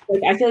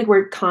 like I feel like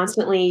we're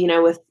constantly, you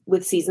know,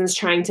 with seasons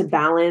trying to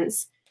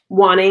balance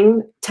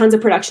wanting tons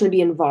of production to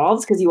be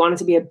involved because you want it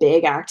to be a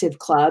big active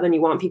club and you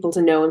want people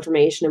to know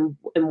information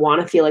and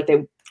want to feel like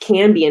they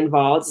can be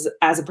involved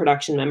as a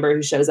production member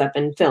who shows up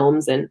and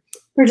films and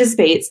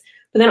participates.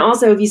 But then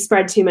also if you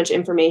spread too much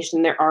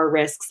information, there are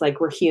risks, like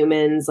we're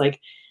humans,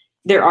 like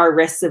there are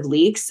risks of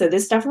leaks. So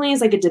this definitely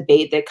is like a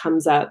debate that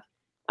comes up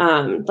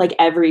like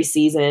every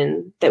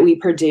season that we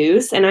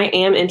produce. And I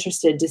am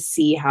interested to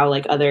see how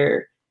like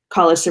other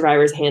college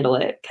survivors handle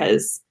it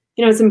because,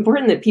 you know, it's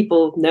important that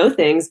people know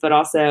things, but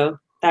also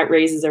that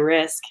raises a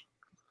risk.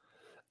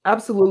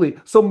 Absolutely.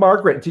 So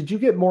Margaret, did you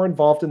get more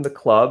involved in the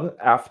club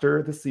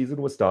after the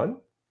season was done?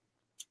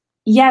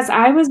 Yes,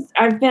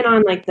 I've been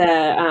on like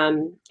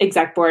the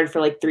exec board for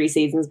like 3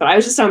 seasons, but I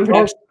was just on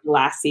production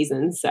last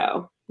season.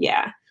 So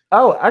yeah.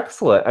 Oh,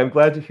 excellent. I'm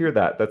glad to hear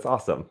that. That's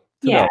awesome.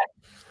 Yeah.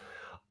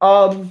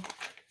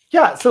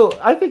 Yeah, so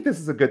I think this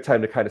is a good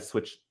time to kind of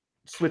switch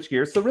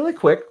gears. So really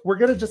quick, we're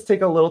going to just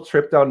take a little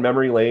trip down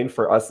memory lane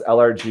for us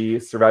LRG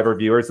Survivor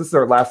viewers. This is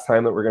our last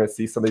time that we're going to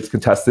see some of these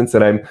contestants,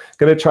 and I'm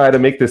going to try to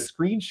make this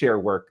screen share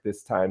work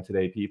this time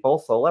today, people.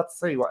 So let's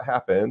see what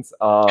happens.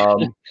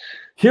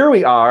 Here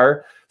we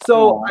are.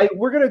 So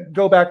we're going to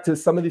go back to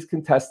some of these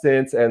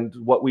contestants and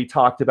what we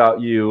talked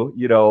about you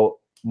know,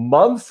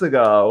 months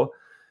ago.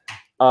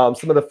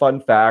 Some of the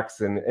fun facts,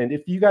 and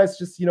if you guys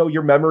just, you know,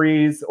 your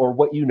memories or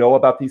what you know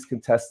about these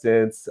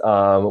contestants,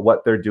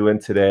 what they're doing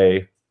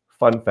today,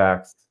 fun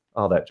facts,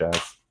 all that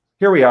jazz.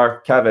 Here we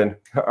are, Kevin,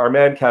 our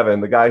man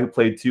Kevin, the guy who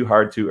played too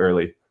hard too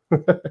early.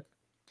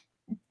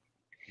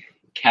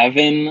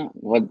 Kevin,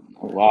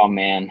 wow,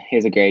 man,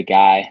 he's a great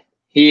guy.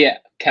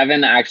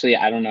 Kevin, actually,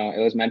 I don't know, it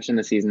was mentioned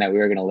this season that we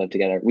were going to live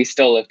together. We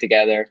still live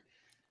together.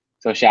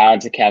 So shout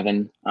out to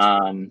Kevin.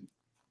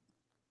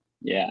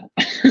 Yeah.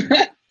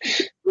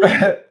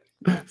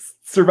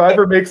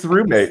 Survivor makes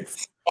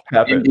roommates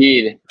happen.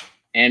 Indeed,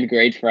 and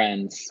great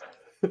friends.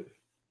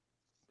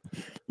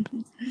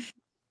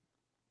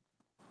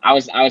 I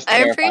was I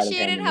terrified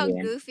appreciated of him how in the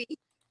game. goofy.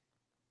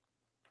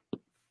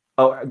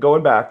 Oh,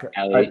 going back,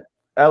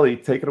 Ellie,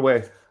 take it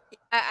away.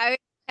 Kevin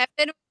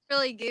was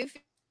really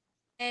goofy,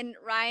 and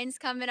Ryan's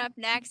coming up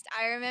next.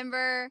 I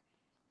remember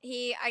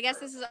I guess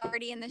this is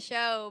already in the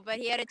show, but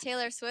he had a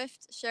Taylor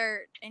Swift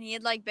shirt, and he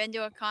had like been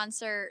to a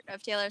concert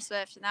of Taylor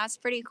Swift, and that's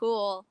pretty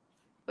cool.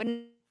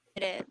 Wouldn't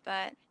it,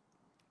 but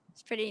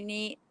it's pretty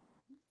neat.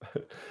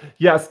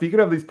 Yeah, speaking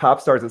of these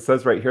pop stars, it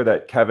says right here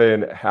that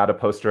Kevin had a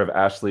poster of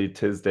Ashley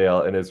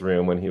Tisdale in his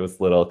room when he was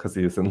little because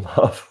he was in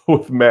love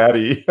with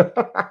Maddie.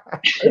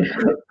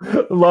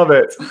 Love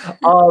it.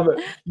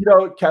 You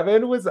know,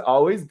 Kevin was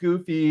always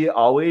goofy,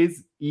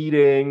 always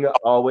eating,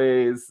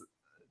 always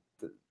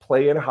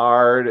playing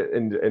hard,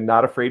 and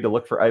not afraid to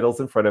look for idols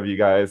in front of you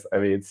guys. I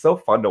mean, it's so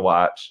fun to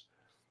watch.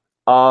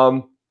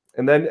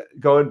 And then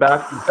going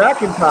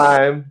back in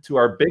time to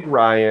our big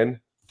Ryan.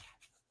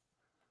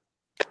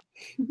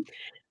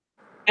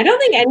 I don't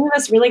think any of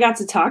us really got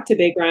to talk to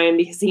Big Ryan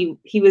because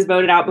he was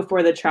voted out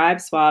before the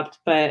tribe swapped,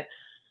 but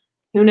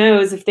who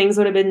knows if things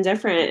would have been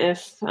different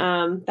if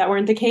that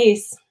weren't the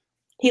case.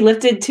 He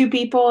lifted 2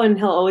 people and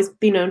he'll always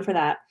be known for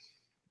that.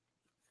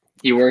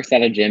 He works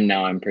at a gym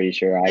now, I'm pretty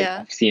sure.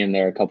 I've seen him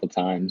there a couple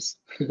times.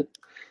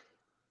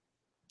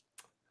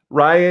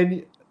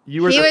 Ryan, he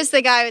was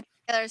the guy with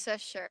the Taylor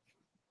Swift shirt.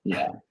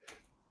 Yeah.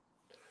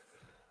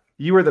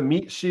 You were the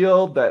meat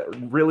shield that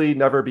really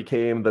never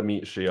became the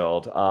meat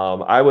shield.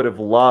 I would have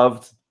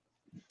loved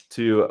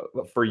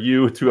for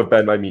you to have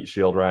been my meat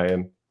shield,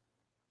 Ryan.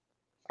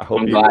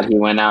 I'm glad he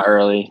went out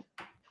early.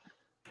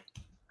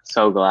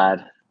 So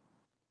glad.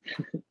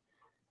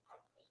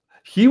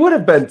 He would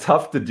have been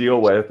tough to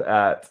deal with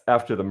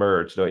after the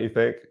merge, don't you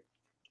think?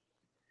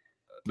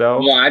 No?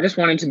 Well, I just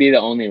wanted to be the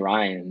only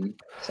Ryan.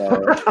 So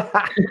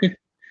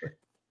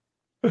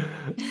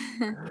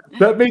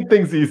that made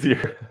things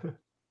easier.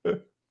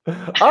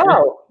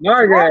 Oh,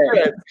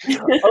 Margaret.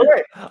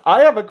 Okay,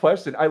 I have a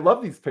question. I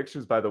love these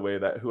pictures, by the way,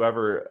 that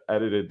whoever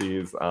edited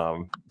these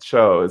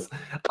shows.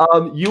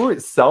 You were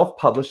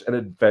self-published an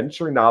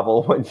adventure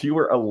novel when you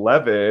were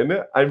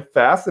 11. I'm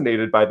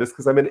fascinated by this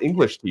because I'm an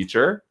English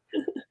teacher.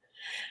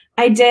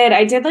 I did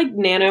like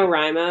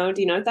NaNoWriMo.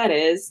 Do you know what that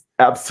is?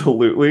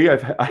 Absolutely.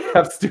 I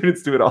have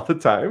students do it all the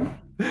time.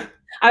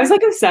 I was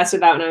like obsessed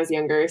with that when I was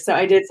younger. So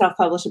I did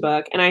self-publish a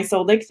book and I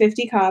sold like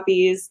 50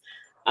 copies.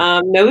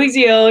 No big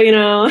deal, you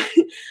know,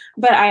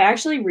 but I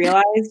actually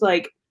realized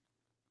like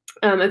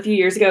a few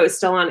years ago it was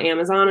still on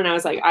Amazon and I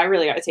was like, I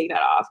really got to take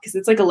that off because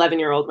it's like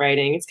 11-year-old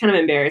writing. It's kind of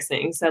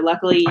embarrassing. So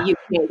luckily you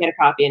can't get a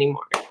copy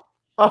anymore.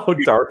 Oh,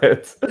 darn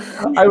it.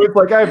 I was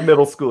like, I have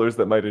middle schoolers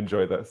that might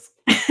enjoy this.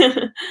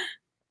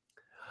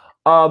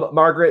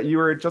 Margaret, you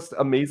were just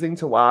amazing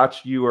to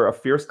watch. You were a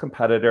fierce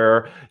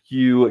competitor.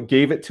 You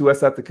gave it to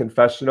us at the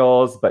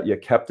confessionals, but you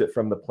kept it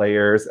from the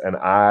players, and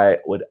I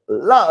would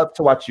love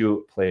to watch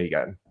you play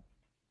again.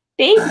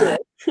 Thank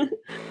you.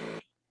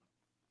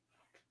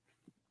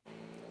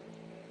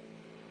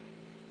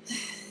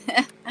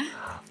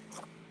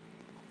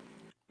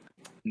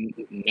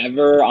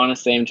 Never on the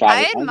same tribe.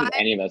 I I don't think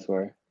any of us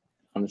were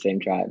on the same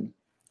tribe.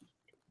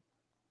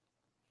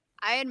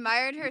 I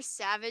admired her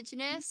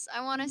savageness,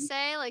 I want to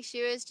say. Like,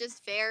 she was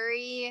just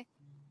very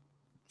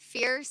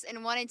fierce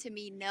and wanted to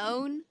be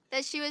known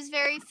that she was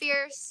very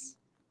fierce.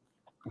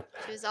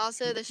 She was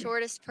also the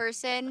shortest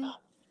person.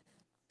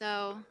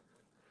 So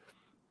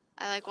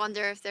I like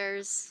wonder if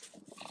there's,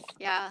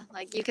 yeah,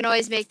 like you can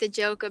always make the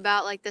joke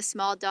about like the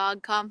small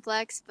dog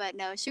complex, but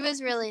no, she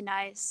was really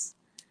nice.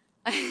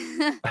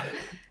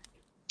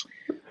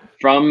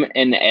 From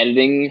an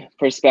editing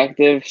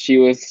perspective, she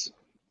was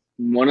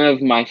one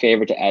of my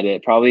favorite to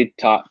edit, probably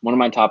one of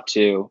my top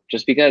two,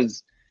 just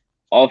because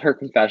all of her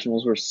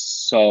confessionals were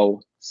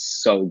so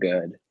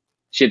good.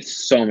 She had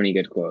so many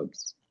good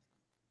quotes,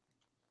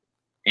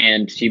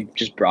 and she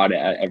just brought it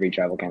at every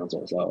tribal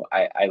council. So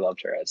I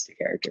loved her as the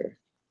character.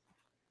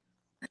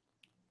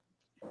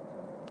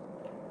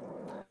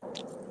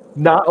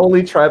 Not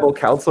only tribal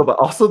council, but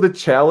also the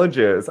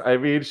challenges. I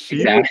mean,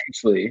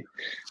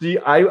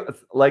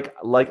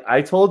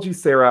 I told you,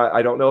 Sarah,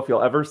 I don't know if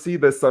you'll ever see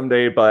this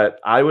someday, but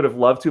I would have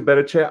loved to have been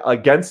a chat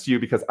against you,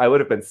 because I would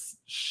have been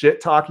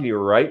shit talking you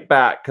right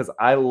back, because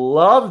I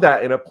love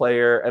that in a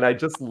player, and I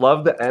just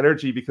love the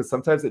energy, because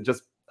sometimes it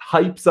just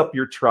hypes up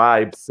your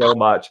tribe so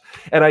much.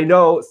 And I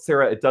know,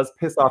 Sarah, it does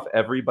piss off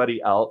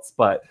everybody else,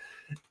 but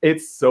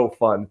it's so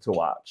fun to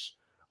watch.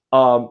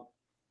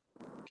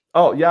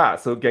 Oh, yeah.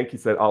 So Genki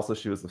said also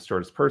she was the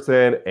shortest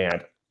person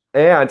and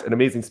an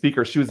amazing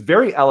speaker. She was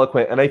very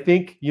eloquent. And I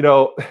think, you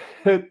know,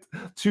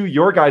 to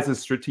your guys'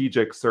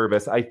 strategic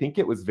service, I think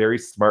it was very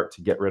smart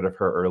to get rid of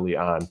her early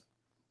on.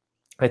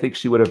 I think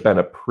she would have been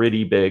a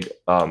pretty big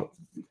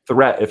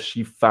threat if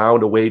she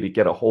found a way to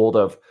get a hold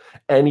of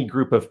any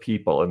group of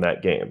people in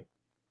that game.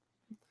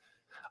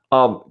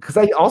 Because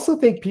I also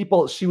think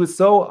she was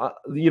so,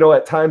 you know,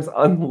 at times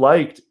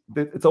unliked.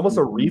 It's almost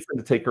a reason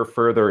to take her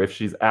further if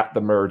she's at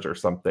the merge or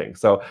something.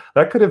 So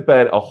that could have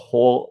been a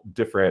whole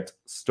different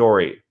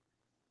story.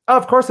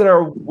 Of course, and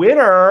our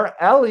winner,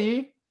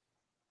 Ellie.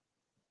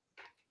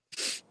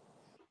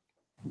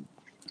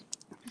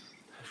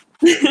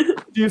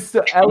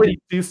 Ellie,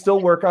 do you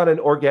still work on an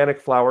organic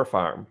flower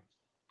farm?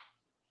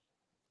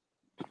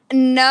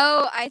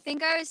 No, I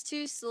think I was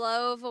too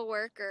slow of a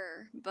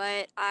worker,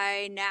 but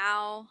I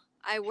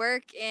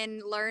work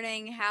in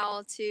learning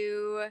how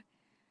to,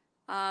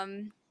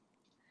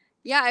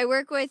 I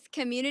work with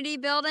community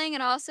building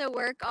and also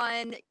work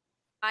on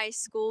my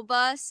school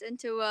bus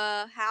into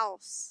a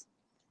house,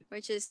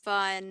 which is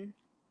fun.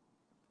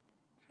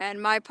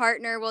 And my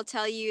partner will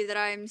tell you that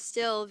I'm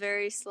still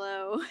very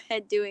slow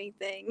at doing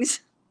things.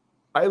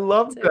 I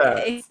love that.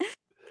 Okay.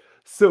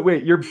 So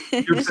wait, you're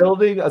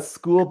building a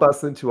school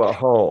bus into a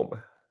home.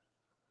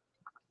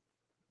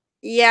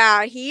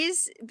 Yeah,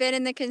 he's been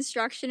in the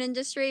construction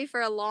industry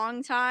for a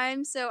long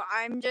time, so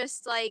I'm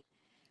just like,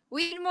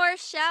 we need more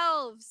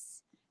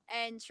shelves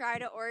and try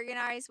to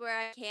organize where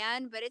I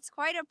can, but it's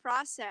quite a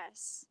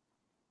process.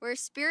 We're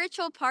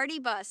Spiritual Party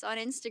Bus on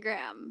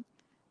Instagram,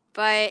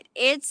 but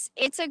it's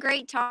a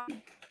great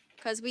time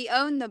because we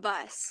own the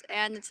bus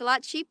and it's a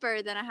lot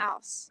cheaper than a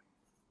house.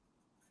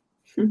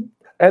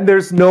 And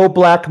there's no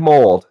black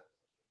mold.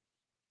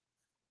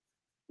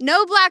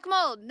 No black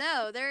mold.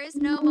 No, there is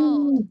no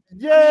mold.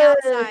 Yay! On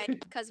the outside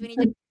because we need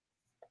to.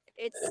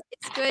 It's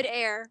good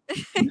air.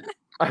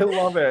 I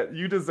love it.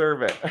 You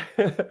deserve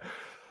it.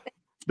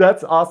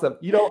 That's awesome.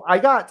 You know, I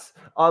got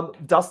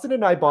Dustin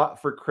and I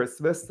bought for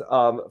Christmas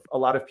a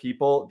lot of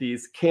people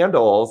these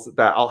candles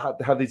that I'll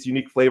have these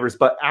unique flavors.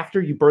 But after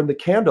you burn the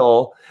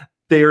candle,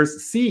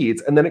 there's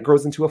seeds, and then it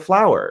grows into a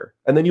flower,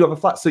 and then you have a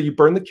flower. So you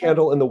burn the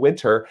candle in the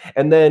winter,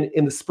 and then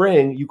in the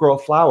spring you grow a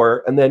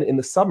flower, and then in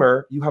the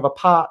summer you have a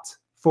pot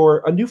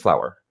for a new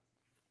flower.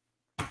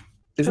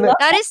 Isn't it?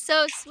 That is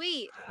so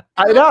sweet.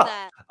 I know.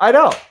 That. I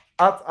know.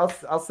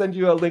 I'll send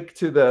you a link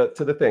to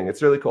the thing.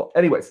 It's really cool.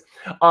 Anyways,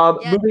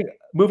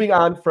 moving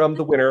on from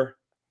the winner,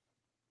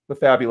 the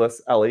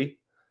fabulous Ellie,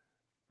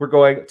 we're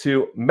going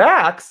to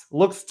Max.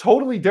 Looks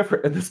totally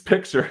different in this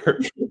picture.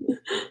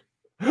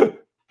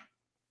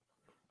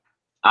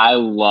 I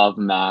love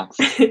Max.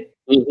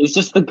 He's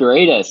just the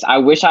greatest. I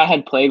wish I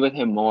had played with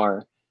him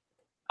more.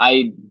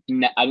 I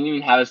didn't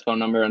even have his phone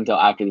number until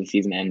after the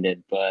season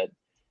ended, but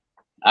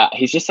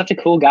he's just such a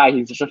cool guy.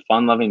 He's just a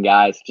fun-loving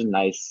guy, such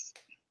a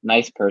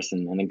nice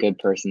person and a good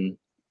person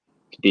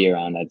to be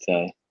around, I'd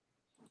say.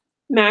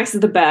 Max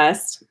is the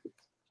best.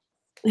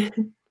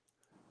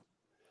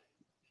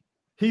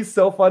 He's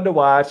so fun to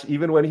watch.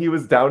 Even when he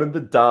was down in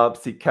the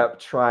dumps, he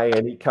kept trying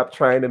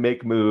to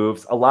make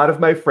moves. A lot of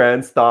my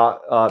friends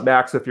thought,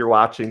 Max, if you're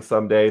watching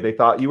someday, they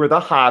thought you were the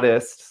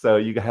hottest. So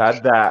you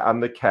had that on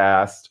the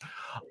cast.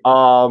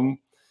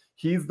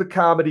 He's the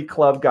comedy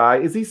club guy.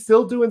 Is he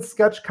still doing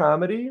sketch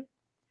comedy?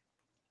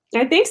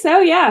 I think so,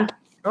 yeah.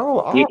 Oh,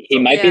 awesome. He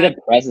might be the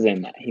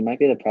president. He might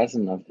be the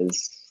president of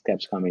his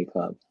sketch comedy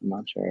club. I'm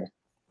not sure.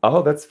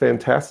 Oh, that's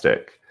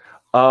fantastic.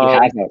 He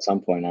has at some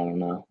point. I don't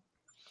know.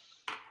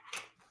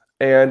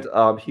 And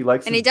he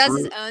likes. And he does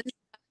his own stuff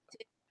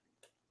too.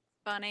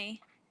 Funny.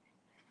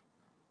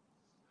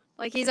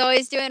 Like he's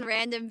always doing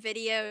random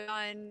videos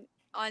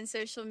on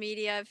social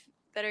media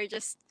that are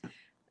just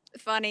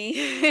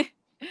funny.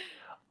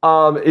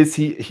 Is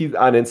he's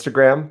on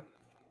Instagram?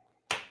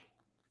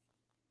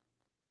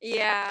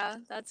 Yeah,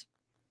 that's.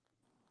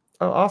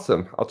 Oh,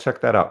 awesome! I'll check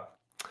that out.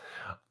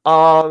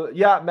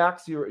 Yeah,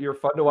 Max, you're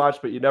fun to watch,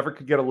 but you never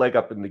could get a leg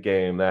up in the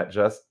game. That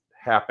just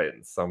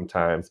happens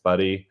sometimes,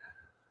 buddy.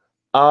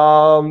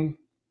 Oh,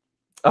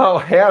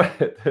 Hannah,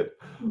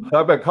 I'm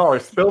gonna call her.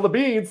 Spill the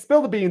beans.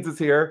 Spill the beans is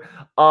here.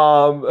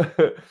 Hannah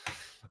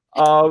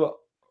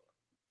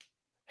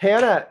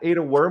ate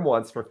a worm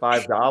once for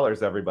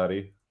 $5.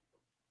 Everybody.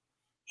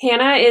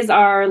 Hannah is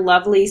our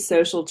lovely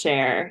social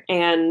chair,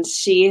 and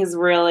she has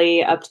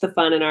really upped the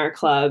fun in our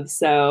club.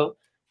 So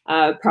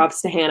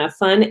props to Hannah.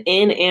 Fun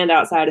in and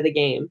outside of the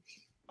game.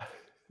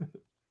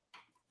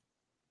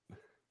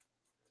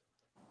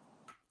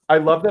 I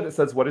love that it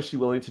says, what is she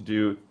willing to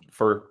do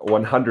for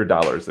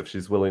 $100 if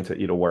she's willing to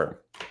eat a worm?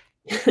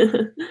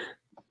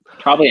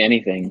 Probably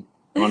anything,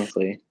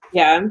 honestly.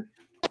 Yeah.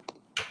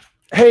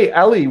 Hey,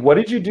 Ellie, what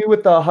did you do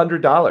with the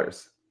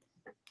 $100?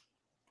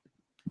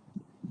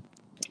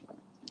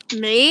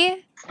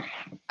 Me?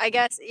 I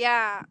guess,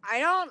 yeah. I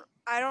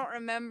don't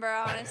remember,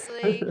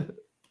 honestly.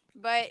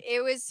 But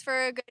it was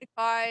for a good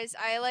cause.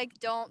 I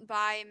don't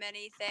buy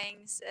many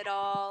things at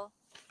all.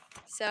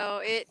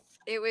 So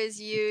it was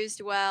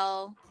used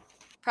well.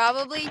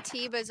 Probably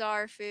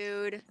T-Bazaar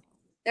food.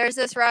 There's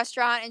this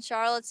restaurant in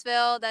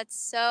Charlottesville that's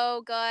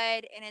so good,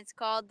 and it's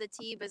called the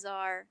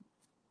T-Bazaar.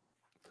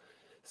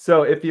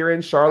 So if you're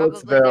in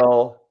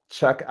Charlottesville,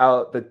 check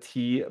out the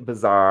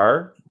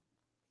T-Bazaar.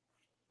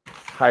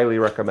 Highly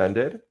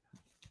recommended.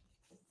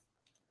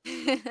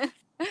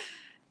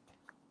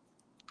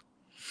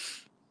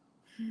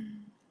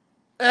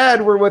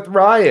 And we're with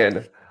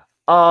Ryan.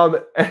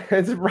 And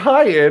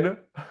Ryan,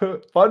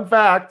 fun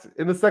fact,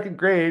 in the 2nd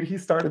grade, he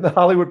started the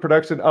Hollywood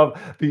production of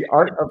The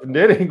Art of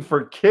Knitting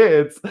for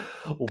Kids.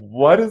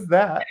 What is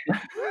that?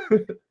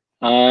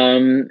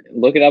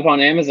 Look it up on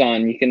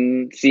Amazon. You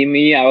can see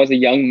me. I was a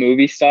young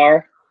movie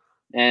star,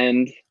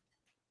 and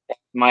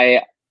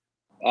my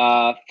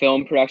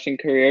film production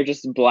career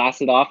just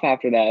blasted off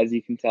after that, as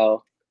you can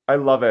tell. I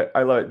love it.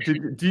 I love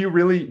it. Do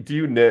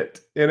you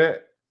knit in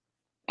it?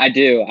 I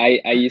do.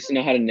 I used to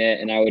know how to knit,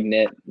 and I would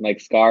knit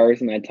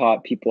scarves, and I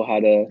taught people how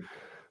to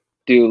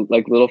do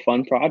little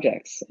fun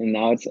projects. And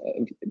now it's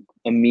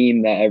a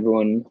meme that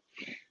everyone,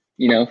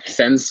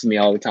 sends to me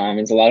all the time.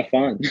 It's a lot of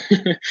fun.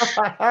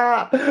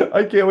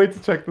 I can't wait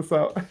to check this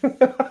out.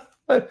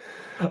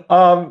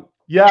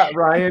 Yeah,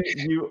 Ryan,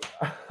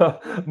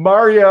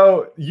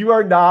 Mario, you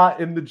are not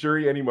in the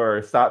jury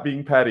anymore. Stop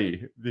being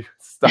petty.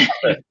 Stop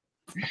it.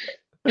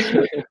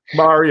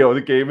 Mario, the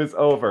game is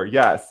over.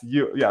 Yes.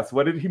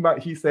 What did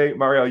he say?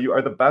 Mario, you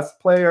are the best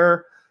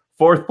player.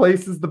 4th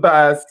place is the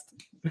best.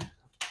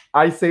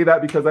 I say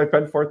that because I've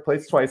been 4th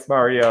place twice,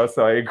 Mario.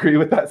 So I agree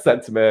with that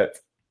sentiment.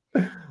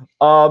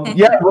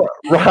 Yeah,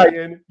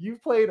 Ryan, you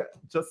played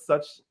just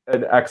such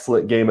an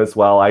excellent game as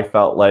well. I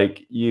felt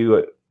like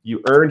you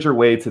earned your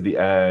way to the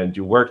end.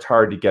 You worked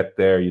hard to get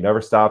there. You never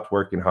stopped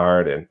working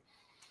hard, and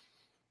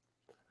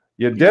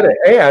you did it.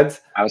 And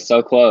I was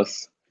so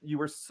close. You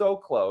were so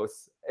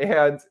close.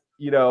 And,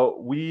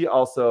 we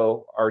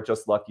also are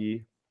just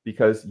lucky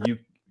because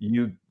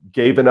you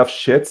gave enough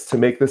shits to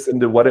make this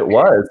into what it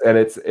was. And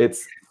it's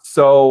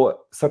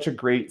such a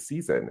great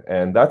season.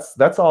 And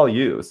that's all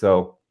you.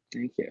 So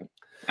thank you.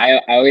 I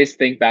always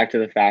think back to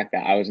the fact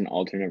that I was an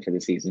alternate for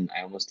the season.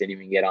 I almost didn't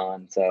even get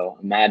on. So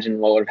imagine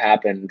what would have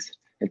happened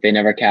if they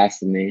never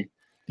casted me.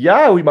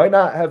 Yeah, we might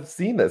not have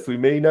seen this. We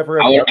may never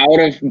have. I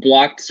would have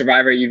blocked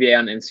Survivor UVA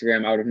on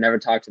Instagram. I would have never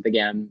talked to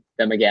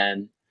them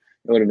again.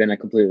 It would have been a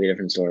completely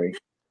different story.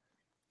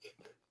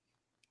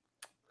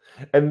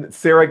 And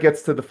Sarah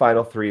gets to the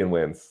final 3 and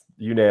wins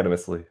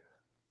unanimously.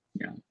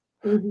 Yeah.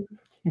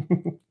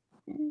 Mm-hmm.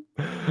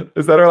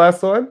 Is that our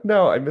last one?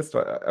 No, I missed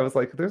one. I was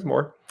like, there's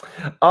more.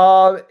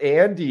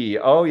 Andy.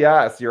 Oh,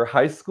 yes. Your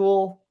high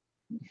school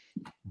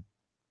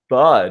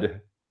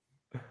bud.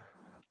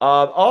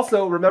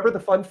 Also, remember the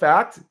fun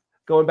fact,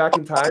 going back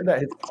in time, that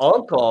his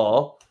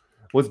uncle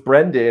was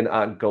Brendan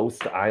on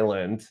Ghost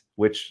Island,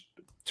 which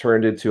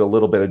turned into a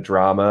little bit of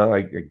drama,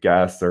 I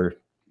guess, or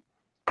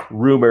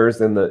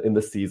rumors in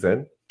the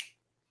season.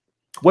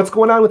 What's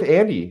going on with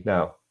Andy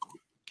now?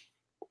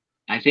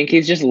 I think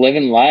he's just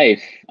living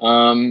life.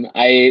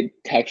 I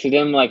texted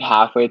him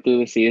halfway through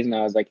the season.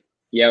 I was like,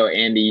 yo,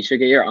 Andy, you should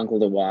get your uncle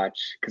to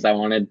watch, because I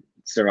wanted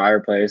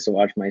Survivor players to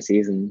watch my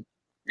season.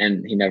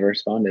 And he never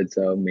responded.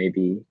 So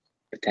maybe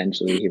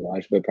potentially he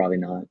watched, but probably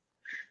not.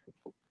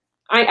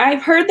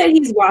 I've heard that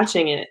he's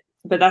watching it,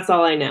 but that's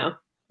all I know.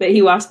 That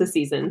he watched the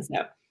season.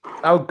 So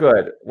Oh,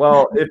 good.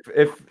 Well,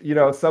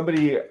 if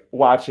somebody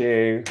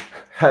watching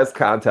has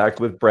contact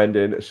with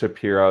Brendan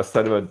Shapiro,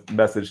 send him a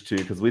message too,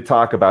 because we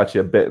talk about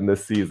you a bit in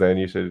this season.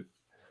 You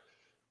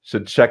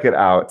should check it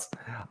out.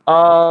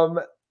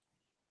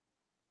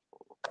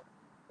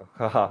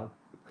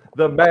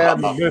 The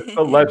man, the myth,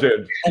 the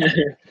legend.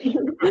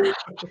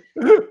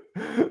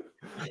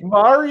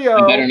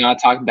 Mario. I better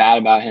not talk bad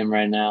about him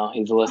right now.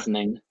 He's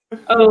listening.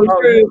 Oh,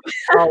 true.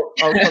 Oh,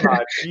 come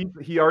on.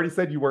 He already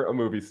said you weren't a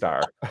movie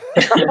star.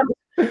 Yeah,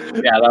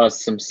 that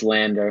was some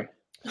slander.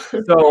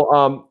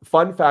 So,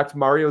 fun fact: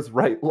 Mario's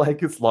right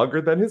leg is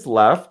longer than his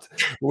left,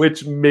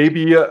 which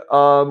maybe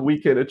we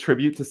can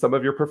attribute to some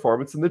of your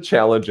performance in the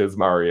challenges,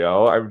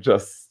 Mario. I'm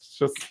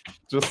just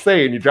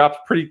saying, you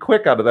dropped pretty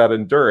quick out of that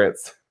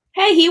endurance.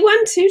 Hey, he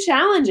won 2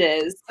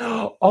 challenges.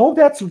 Oh,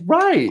 that's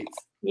right.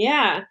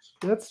 Yeah,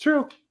 That's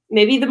true.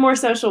 maybe the more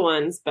social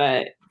ones,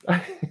 but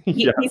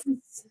Yeah. he's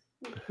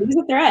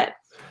a threat.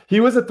 He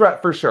was a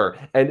threat for sure,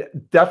 and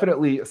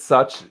definitely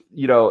such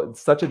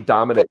a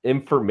dominant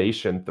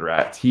information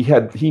threat.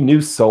 He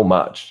knew so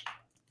much.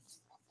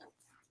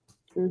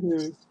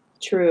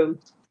 True.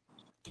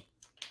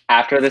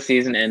 After the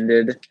season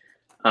ended,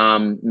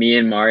 me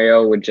and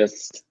Mario would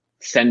just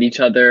send each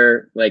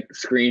other like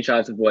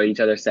screenshots of what each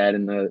other said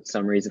in the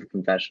summaries of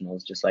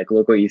confessionals, just like,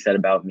 look what you said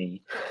about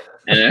me.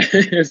 And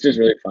it was just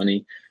really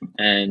funny.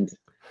 And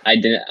I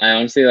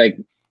honestly like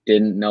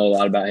didn't know a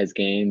lot about his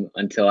game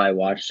until I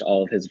watched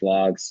all of his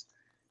vlogs,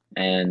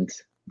 and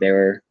they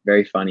were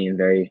very funny and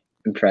very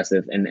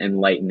impressive and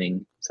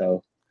enlightening.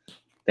 So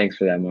thanks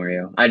for that,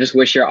 Mario. I just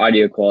wish your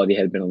audio quality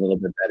had been a little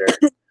bit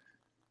better.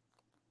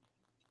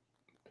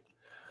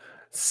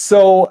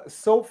 So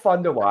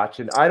fun to watch,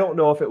 and I don't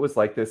know if it was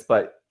like this,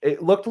 but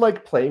it looked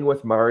like playing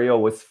with Mario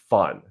was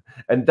fun,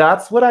 and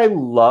that's what I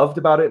loved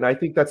about it. And I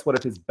think that's one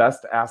of his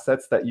best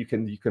assets that you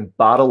can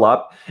bottle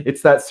up.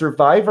 It's that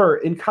Survivor,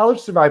 in College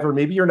Survivor,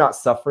 maybe you're not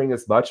suffering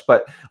as much,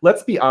 but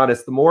let's be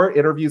honest, the more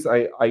interviews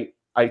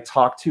I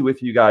talk to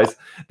with you guys,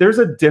 there's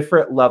a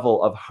different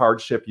level of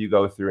hardship you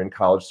go through in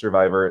College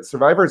Survivor.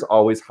 Survivor is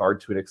always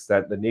hard to an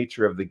extent. The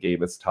nature of the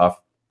game is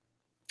tough.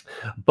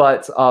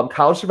 But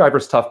College Survivor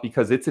is tough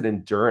because it's an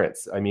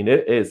endurance. I mean,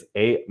 it is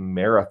a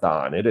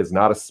marathon. It is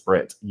not a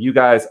sprint. You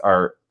guys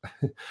are,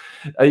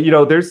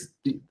 there's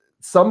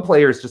some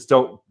players just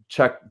don't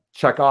check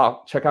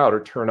out,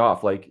 or turn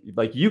off like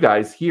you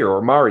guys here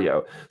or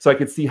Mario. So I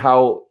could see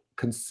how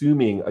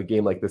consuming a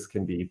game like this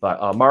can be.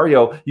 But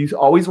Mario, you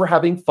always were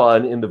having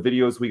fun in the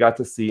videos we got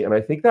to see. And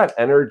I think that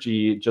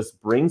energy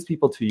just brings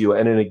people to you.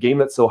 And in a game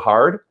that's so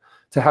hard,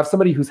 to have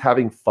somebody who's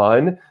having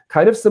fun,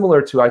 kind of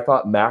similar to, I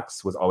thought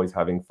Max was always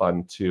having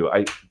fun too.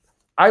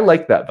 I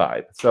like that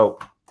vibe. So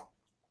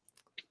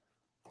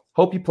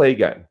hope you play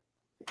again.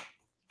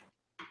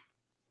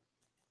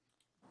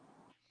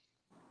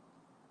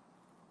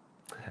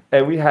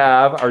 And we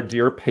have our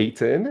dear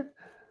Peyton.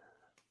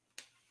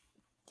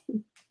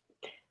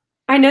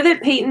 I know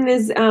that Peyton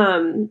is,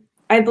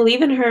 I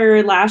believe, in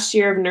her last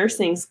year of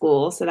nursing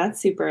school, so that's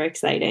super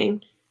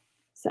exciting.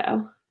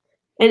 So.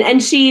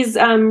 And she's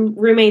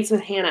roommates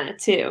with Hannah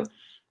too.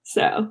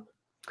 So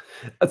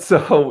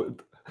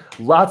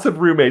lots of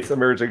roommates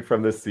emerging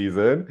from this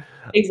season.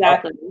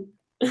 Exactly.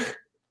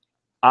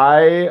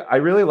 I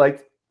really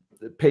liked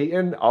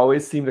Peyton.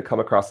 Always seemed to come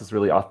across as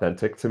really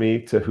authentic to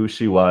me, to who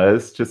she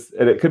was.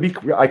 And it could be,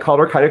 I called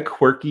her kind of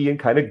quirky and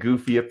kind of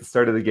goofy at the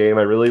start of the game.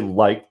 I really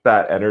liked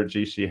that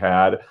energy she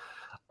had.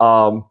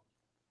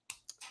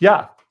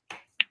 Yeah.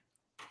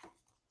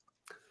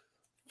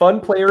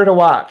 Fun player to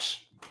watch.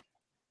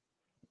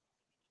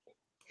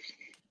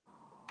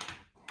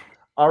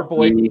 Our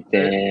boy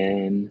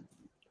Ethan,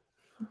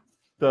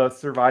 the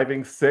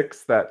surviving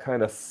 6 that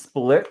kind of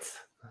split.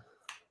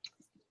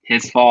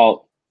 His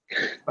fault,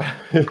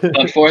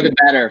 but for the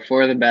better.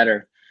 For the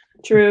better.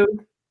 True.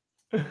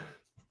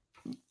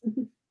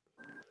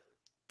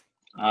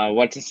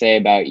 What to say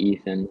about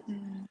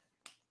Ethan?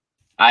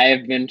 I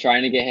have been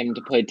trying to get him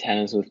to play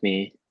tennis with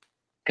me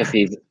because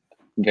he's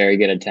very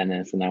good at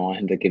tennis, and I want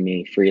him to give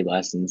me free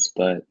lessons,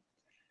 but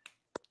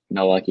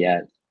no luck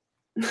yet.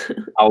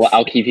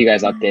 I'll keep you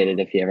guys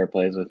updated if he ever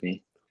plays with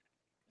me.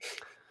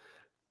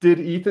 Did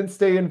Ethan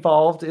stay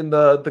involved in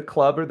the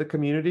club or the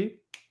community?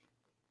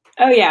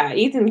 Oh yeah,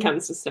 Ethan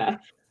comes to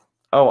stuff.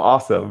 Oh,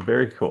 awesome.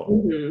 Very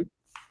cool.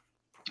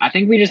 I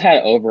think we just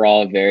had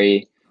overall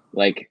very,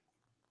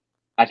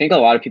 I think a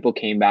lot of people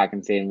came back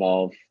and stayed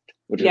involved,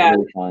 which is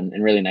really fun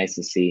and really nice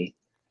to see.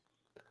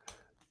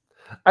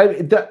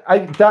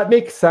 That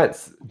makes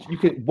sense.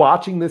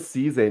 Watching this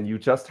season, you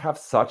just have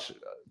such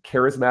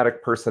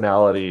charismatic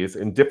personalities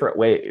in different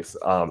ways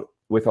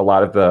with a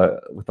lot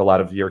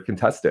of your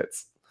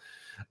contestants.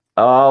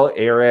 Oh,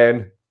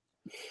 Aaron,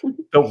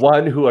 the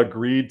one who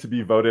agreed to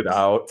be voted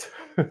out.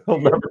 I'll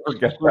never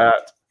forget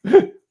that.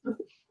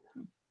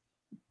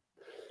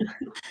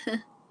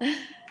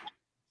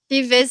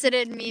 She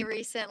visited me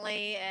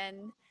recently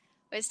and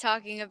was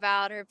talking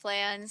about her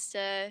plans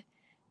to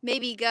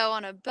maybe go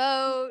on a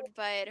boat,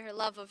 but her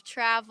love of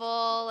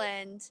travel,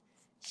 and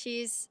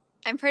she's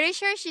I'm pretty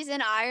sure she's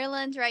in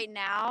Ireland right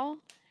now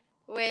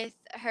with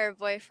her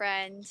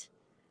boyfriend,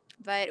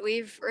 but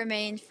we've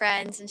remained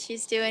friends and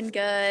she's doing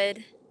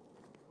good.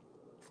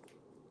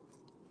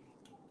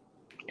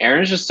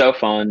 Erin's just so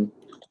fun.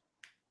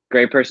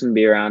 Great person to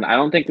be around. I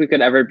don't think we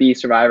could ever be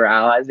Survivor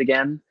allies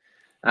again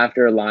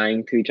after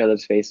lying to each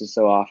other's faces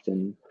so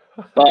often.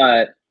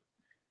 But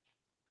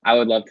I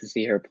would love to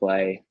see her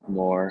play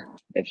more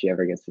if she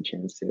ever gets the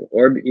chance to,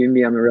 or even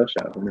be on the real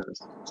show. Who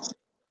knows?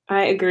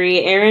 I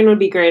agree. Erin would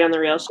be great on the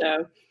real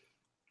show.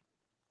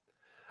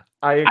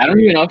 I don't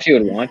even know if she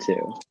would want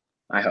to.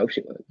 I hope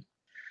she would.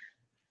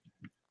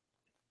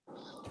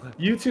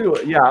 You two,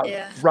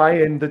 yeah.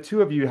 Ryan, the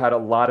two of you had a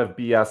lot of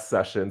BS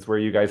sessions where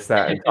you guys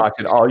sat and talked,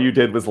 and all you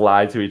did was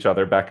lie to each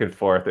other back and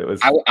forth. It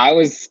was. I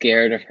was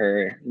scared of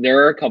her. There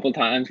were a couple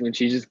times when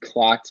she just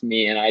clocked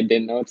me, and I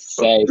didn't know what to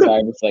say. So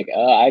I was like,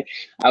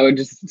 I would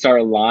just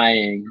start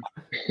lying.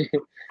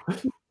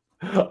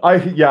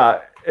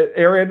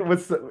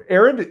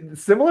 Erin,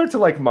 similar to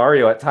like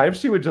Mario. At times,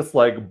 she would just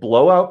like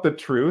blow out the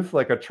truth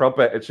like a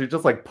trumpet, and she'd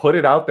just like put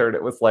it out there, and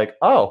it was like,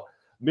 oh,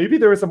 maybe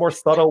there was a more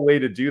subtle way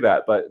to do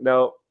that, but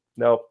no,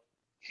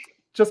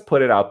 just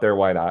put it out there.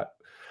 Why not?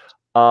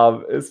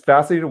 It's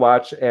fascinating to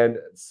watch, and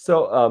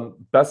so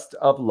best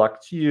of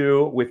luck to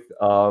you with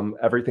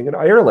everything in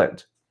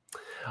Ireland.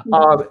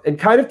 And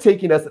kind of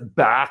taking us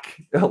back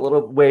a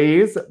little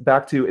ways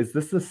back to, is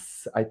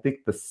this I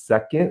think the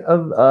second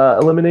of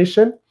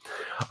elimination?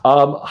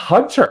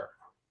 Hunter.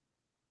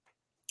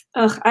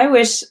 Ugh, I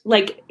wish,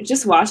 like,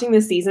 just watching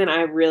this season,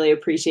 I really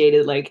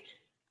appreciated like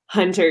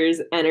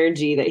Hunter's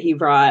energy that he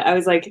brought. I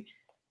was like,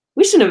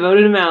 we shouldn't have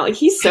voted him out. Like,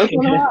 he's so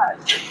fun to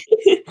watch.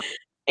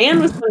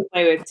 And was fun to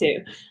play with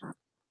too.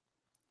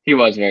 He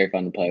was very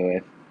fun to play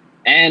with.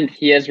 And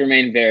he has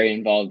remained very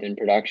involved in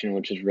production,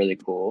 which is really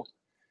cool.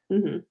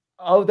 Mm-hmm.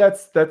 Oh,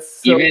 that's so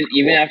even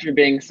cool. after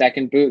being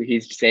second boot,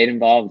 he's stayed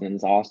involved, and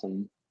it's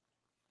awesome.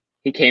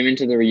 He came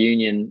into the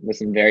reunion with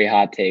some very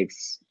hot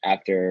takes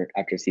after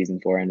season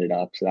 4 ended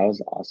up, so that was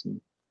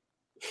awesome.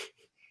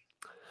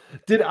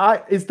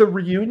 Is the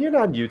reunion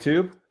on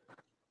YouTube?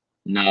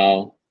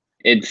 No,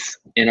 it's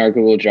in our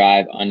Google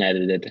Drive,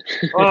 unedited.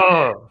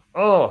 I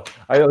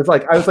was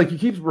like, you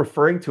keep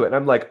referring to it, and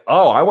I'm like,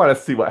 oh, I want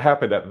to see what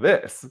happened at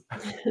this.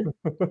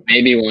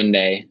 Maybe one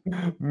day.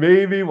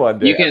 Maybe one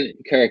day.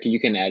 Kirk, you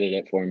can edit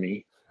it for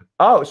me.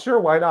 Oh, sure,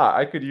 why not?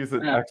 I could use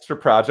an extra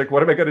project.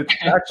 What am I going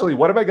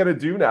to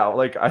do now?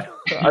 Like, I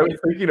was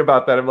thinking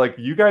about that. I'm like,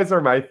 you guys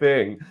are my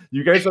thing.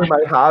 You guys are my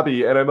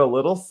hobby, and I'm a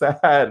little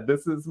sad.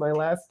 This is my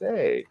last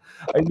day.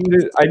 I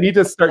need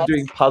to start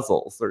doing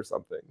puzzles or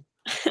something.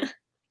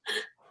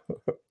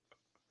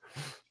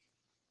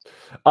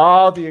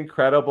 Oh, the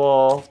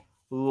incredible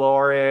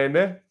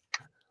Lauren.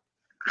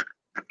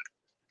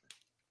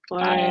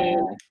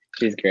 Wow.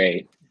 She's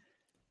great.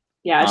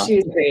 Yeah, she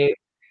was great.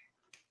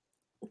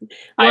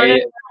 Lauren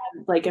and I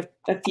had, like, a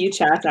few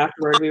chats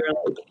afterward. We were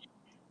like,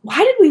 why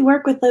did we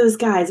work with those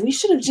guys? We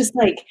should have just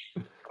like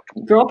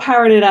girl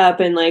powered it up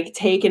and like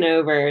taken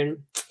over, and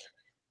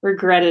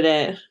regretted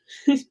it.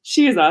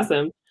 She was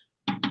awesome.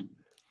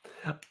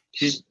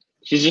 She's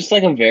just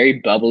like a very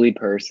bubbly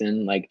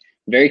person, like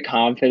very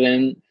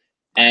confident,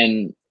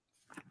 and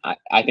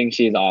I think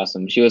she's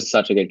awesome. She was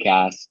such a good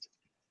cast.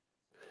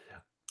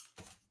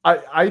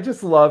 I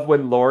just love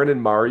when Lauren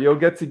and Mario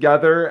get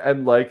together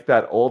and like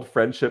that old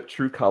friendship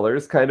true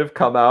colors kind of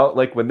come out.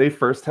 Like when they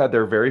first had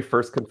their very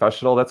first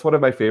confessional, that's one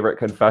of my favorite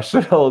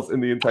confessionals in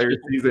the entire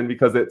season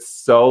because it's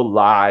so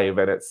live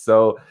and it's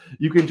so,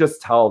 you can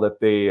just tell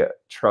that they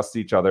trust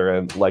each other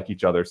and like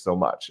each other so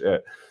much.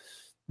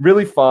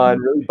 Really fun,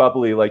 really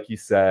bubbly, like you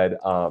said.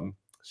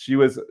 She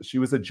was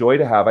a joy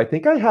to have. I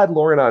think I had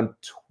Lauren on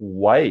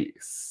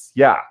twice.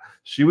 Yeah,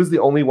 she was the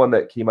only one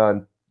that came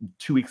on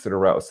 2 weeks in a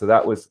row. So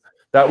that was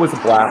a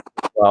blast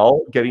as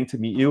well, getting to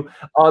meet you.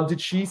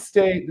 Did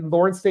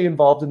Lauren stay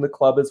involved in the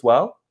club as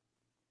well?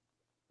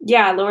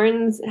 Yeah,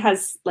 Lauren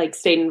has like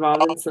stayed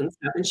involved in some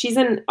stuff, and she's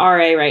in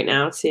RA right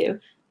now too.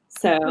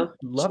 So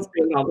she's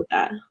pretty involved with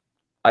that.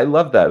 I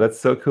love that. That's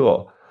so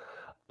cool.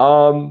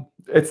 I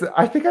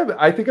think I'm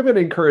going to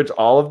encourage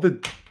all of the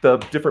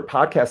different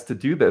podcasts to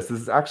do this.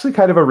 This is actually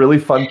kind of a really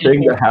fun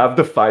thing to have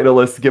the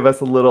finalists give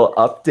us a little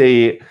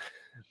update.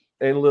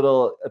 A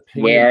little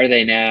opinion. Where are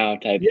they now?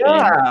 Type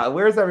thing.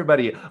 Where's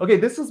everybody? Okay,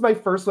 this was my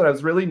first one. I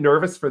was really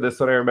nervous for this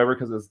one. I remember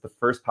because it was the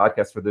first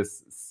podcast for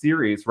this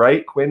series,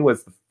 right? Quinn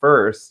was the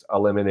first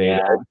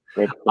eliminated.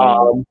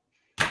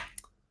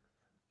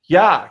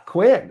 Yeah,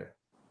 Quinn.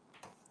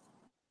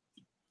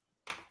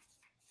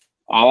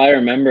 All I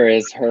remember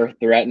is her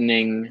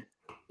threatening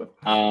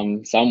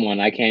someone.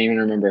 I can't even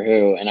remember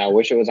who, and I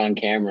wish it was on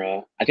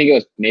camera. I think it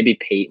was maybe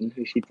Peyton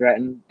who she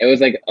threatened. It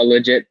was like a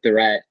legit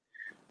threat.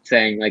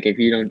 Saying like, if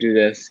you don't do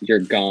this, you're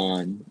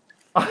gone.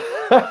 She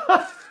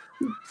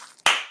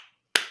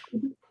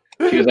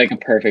was like a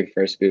perfect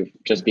first spoof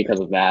just because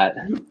of that.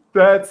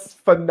 That's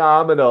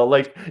phenomenal.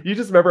 Like you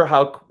just remember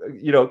how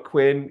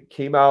Quinn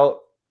came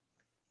out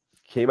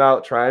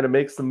trying to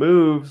make some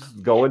moves,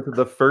 going to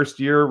the first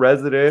year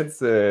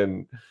residence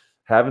and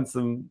having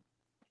some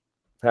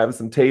having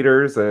some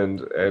taters,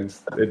 and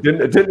it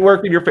didn't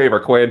work in your favor,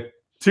 Quinn.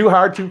 Too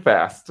hard, too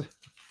fast.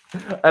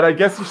 And I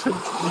guess you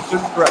shouldn't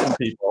threaten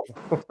people.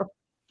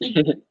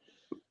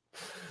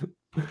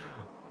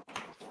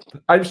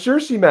 I'm sure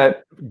she meant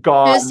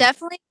gone. It was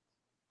definitely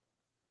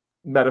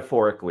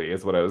Metaphorically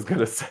is what I was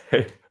gonna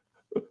say.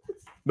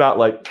 Not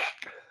like.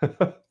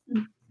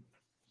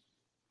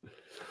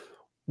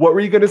 What were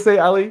you gonna say,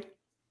 Ellie?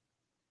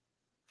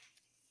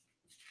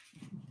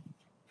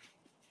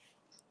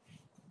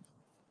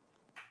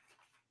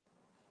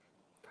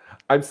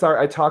 I'm sorry,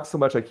 I talk so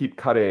much I keep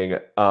cutting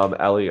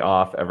Ellie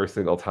off every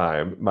single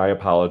time. My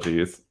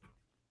apologies.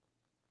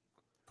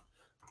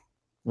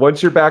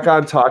 Once you're back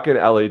on talking,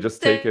 Ellie,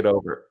 just take it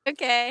over.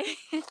 okay.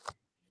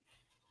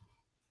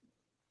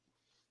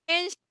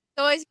 And she's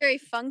always very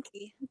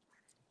funky.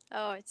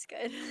 Oh, it's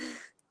good.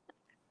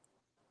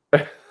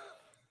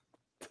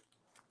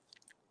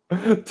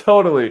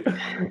 Totally.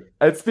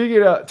 And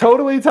speaking of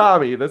totally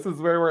Tommy, this is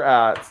where we're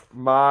at.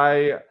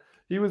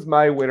 He was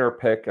my winner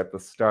pick at the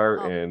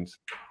start and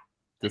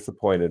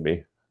disappointed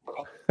me.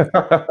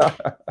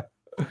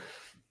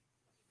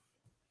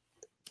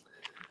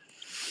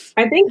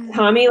 I think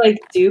Tommy like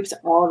duped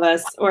all of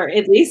us, or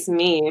at least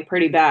me,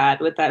 pretty bad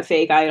with that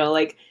fake idol.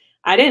 Like,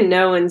 I didn't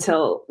know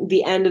until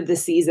the end of the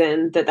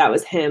season that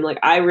was him. Like,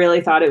 I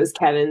really thought it was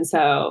Kevin.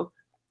 So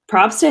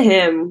props to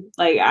him.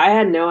 Like, I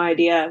had no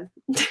idea.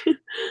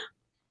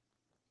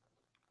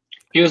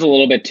 He was a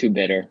little bit too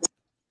bitter.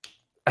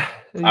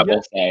 I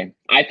will say.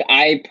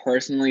 I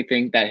personally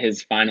think that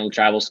his final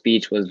tribal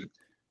speech was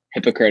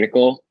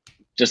hypocritical.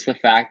 Just the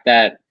fact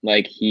that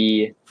like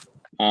he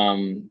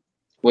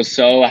was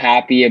so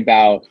happy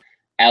about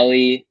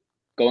Ellie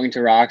going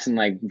to Rocks and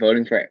like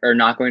voting for, or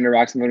not going to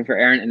Rocks and voting for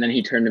Aaron, and then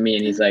he turned to me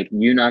and he's like,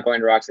 "You not going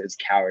to Rocks is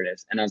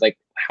cowardice." And I was like,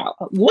 "How?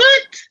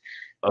 What?"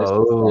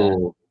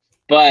 Oh.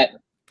 But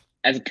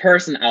as a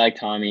person, I like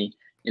Tommy.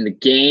 In the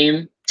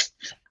game,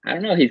 I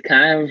don't know. He's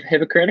kind of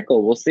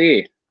hypocritical. We'll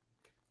see.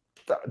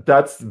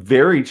 That's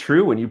very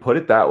true when you put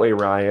it that way,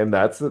 Ryan.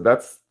 That's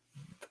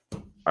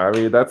I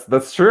mean,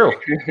 that's true.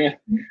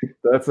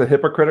 That's a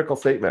hypocritical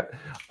statement.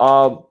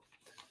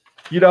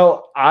 You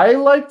know, I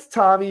liked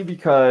Tommy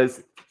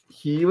because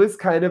he was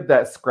kind of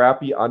that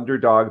scrappy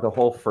underdog the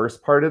whole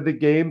first part of the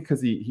game because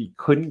he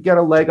couldn't get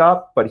a leg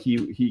up, but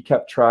he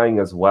kept trying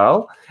as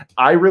well.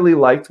 I really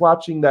liked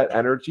watching that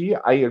energy.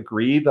 I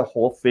agree the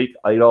whole fake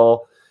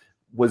idol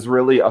was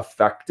really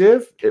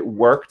effective. It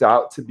worked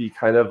out to be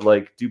kind of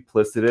like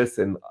duplicitous,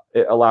 and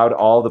it allowed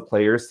all the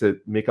players to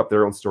make up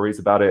their own stories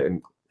about it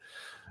and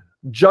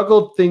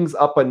juggled things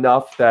up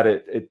enough that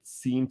it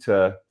seemed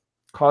to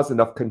cause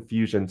enough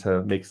confusion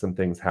to make some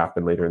things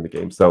happen later in the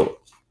game. So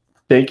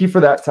thank you for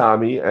that,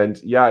 Tommy. And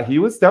yeah, he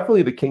was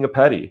definitely the king of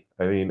petty.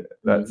 I mean,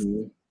 that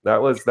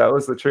was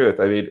the truth.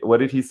 I mean, what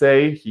did he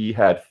say? He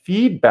had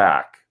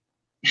feedback.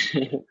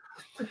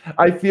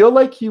 I feel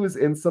like he was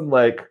in some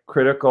like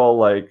critical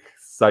like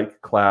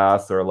psych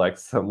class or like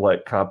some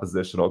like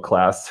compositional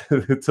class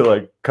to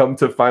like come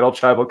to final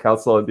tribal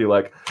council and be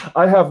like,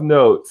 I have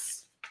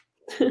notes.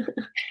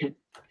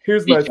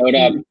 Here's my showed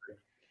up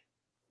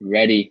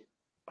ready.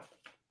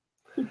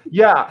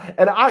 Yeah,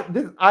 and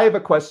I have a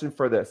question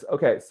for this.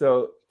 Okay,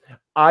 so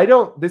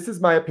this is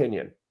my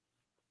opinion.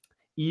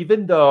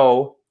 Even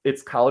though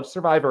it's College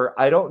Survivor,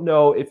 I don't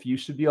know if you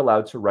should be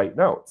allowed to write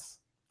notes.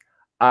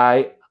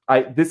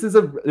 This is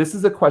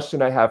a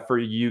question I have for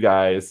you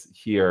guys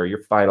here,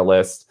 your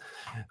finalists.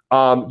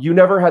 You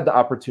never had the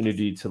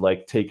opportunity to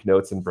like take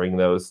notes and bring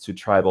those to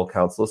tribal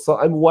council. So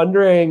I'm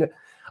wondering,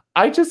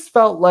 I just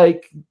felt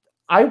like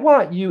I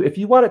want you, if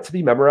you want it to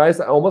be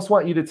memorized, I almost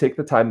want you to take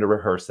the time to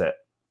rehearse it.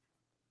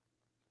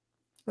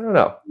 I don't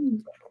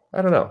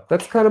know.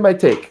 That's kind of my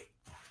take.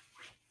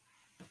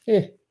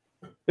 Is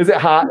it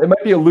hot? It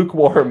might be a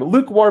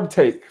lukewarm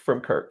take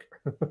from Kirk.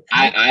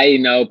 I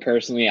know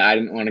personally I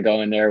didn't want to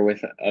go in there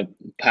with a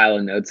pile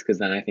of notes because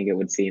then I think it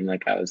would seem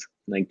like I was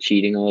like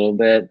cheating a little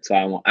bit.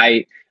 So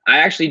I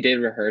actually did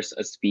rehearse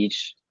a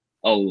speech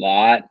a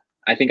lot.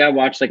 I think I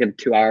watched like a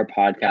 2-hour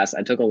podcast.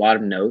 I took a lot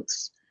of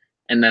notes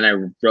and then I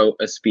wrote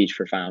a speech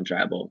for Final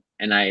Tribal,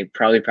 and I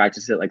probably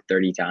practiced it like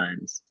 30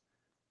 times.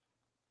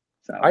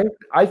 So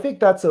I think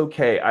that's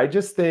okay. I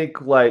just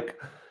think like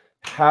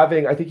I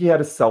think he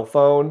had a cell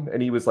phone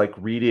and he was like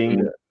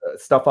reading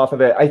stuff off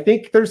of it. I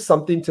think there's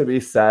something to be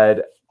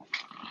said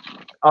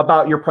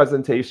about your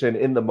presentation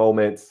in the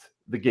moment,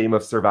 the game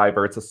of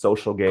Survivor. It's a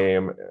social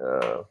game.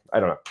 I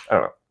don't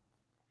know.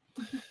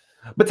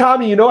 But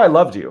Tommy, you know I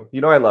loved you.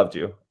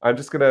 I'm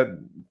just gonna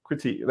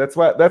critique. That's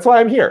why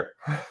I'm here.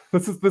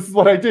 This is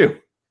what I do.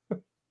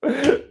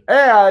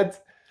 And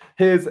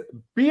his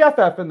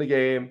BFF in the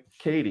game,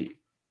 Katie.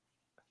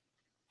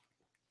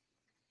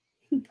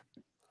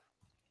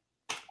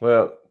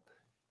 Well,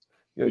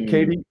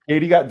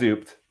 Katie got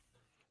duped.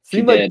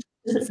 Seemed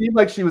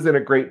like she was in a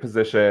great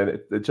position.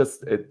 It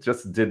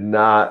just did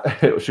not.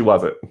 She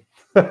wasn't.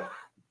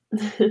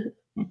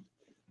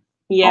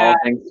 Yeah. All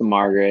thanks to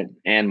Margaret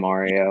and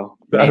Mario.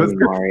 Mainly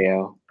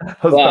Mario,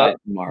 but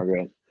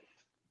Margaret.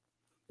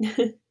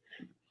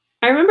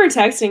 I remember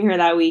texting her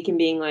that week and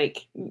being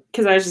like,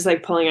 because I was just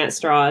like pulling at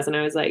straws, and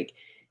I was like,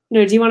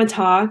 do you want to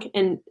talk?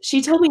 And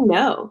she told me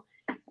no.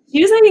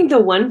 She was, I think, the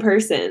one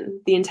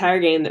person the entire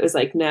game that was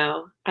like,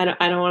 no, I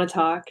don't want to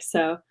talk.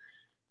 So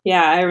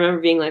yeah, I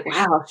remember being like,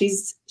 wow,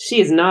 she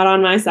is not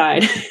on my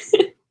side.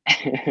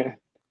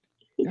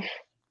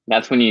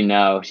 That's when you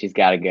know she's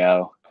got to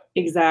go.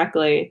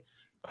 Exactly.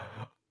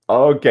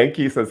 Oh,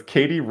 Genki says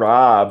Katie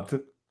robbed.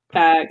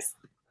 Facts.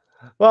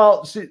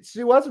 Well,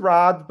 she was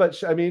robbed,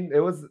 but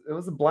it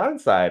was a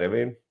blind side. I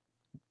mean,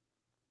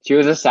 she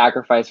was a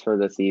sacrifice for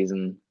the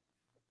season.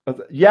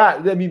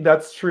 Yeah, I mean,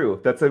 that's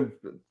true.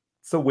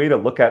 It's a way to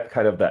look at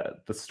kind of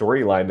the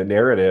storyline, the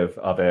narrative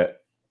of it.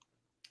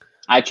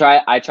 I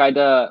tried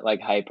to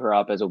like hype her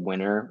up as a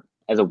winner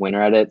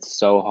at it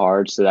so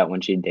hard so that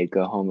when she did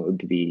go home, it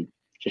would be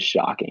just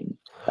shocking.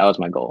 That was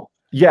my goal.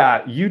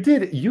 Yeah, you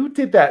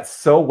did that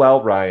so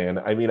well, Ryan.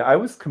 I mean, I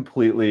was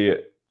completely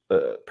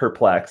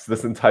perplexed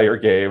this entire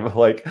game.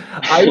 Like,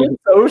 I was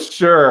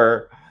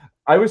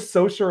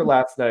so sure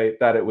last night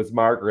that it was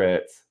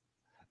Margaret.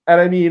 And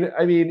I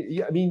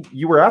mean,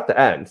 you were at the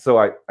end, so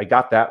I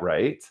got that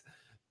right.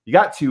 You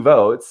got 2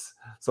 votes,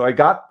 so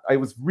I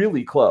was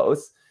really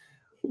close.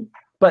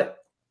 But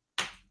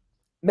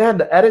man,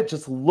 the edit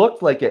just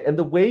looked like it, and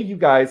the way you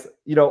guys,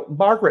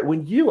 Margaret,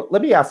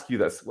 let me ask you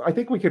this. I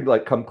think we could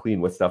like come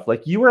clean with stuff.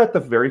 Like, you were at the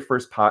very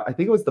first I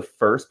think it was the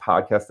first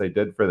podcast I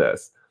did for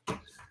this.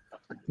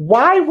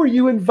 Why were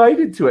you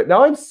invited to it?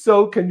 Now I'm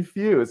so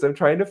confused. I'm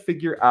trying to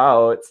figure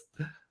out,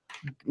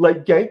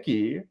 like,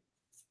 Genki,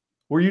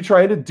 were you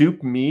trying to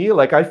dupe me?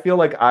 Like, I feel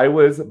like I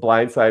was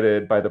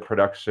blindsided by the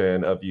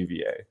production of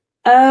UVA.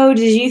 Oh,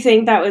 did you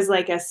think that was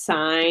like a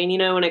sign,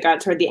 when it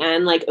got toward the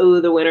end, like,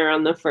 oh, the winner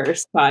on the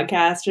first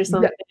podcast or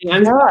something? Yeah,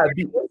 I'm sorry,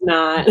 it was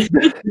not.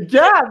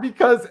 Yeah,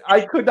 because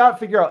I could not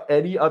figure out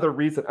any other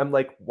reason. I'm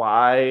like,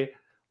 why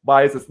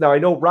is this? Now, I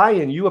know,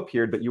 Ryan, you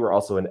appeared, but you were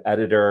also an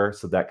editor,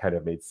 so that kind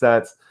of made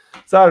sense.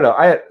 So I don't know.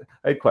 I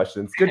had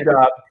questions. Good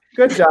job.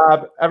 Good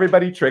job.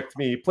 Everybody tricked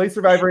me. Play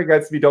Survivor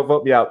against me. Don't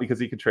vote me out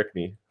because you can trick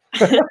me.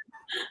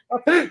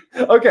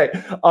 Okay,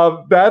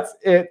 that's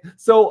it.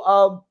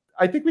 So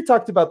I think we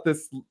talked about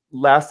this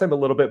last time a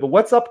little bit, but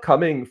what's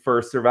upcoming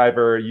for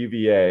Survivor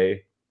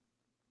UVA?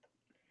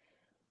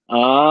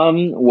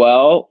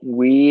 Well,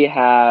 we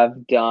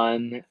have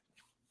done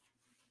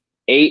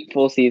 8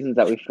 full seasons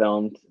that we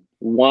filmed.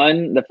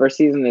 The first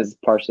season is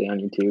partially on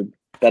YouTube.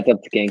 That's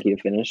up to Genki to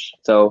finish.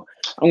 So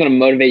I'm going to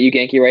motivate you,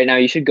 Genki, right now.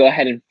 You should go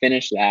ahead and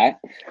finish that.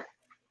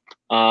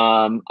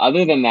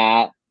 Other than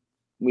that,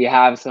 we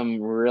have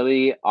some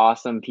really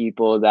awesome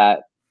people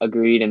that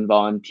agreed and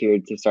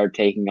volunteered to start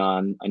taking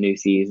on a new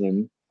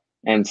season.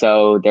 And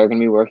so they're going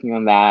to be working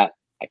on that.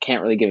 I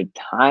can't really give a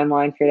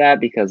timeline for that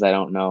because I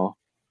don't know.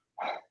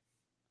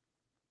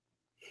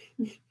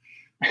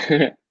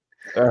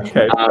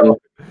 Okay. So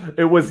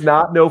it was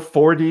not no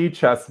 4D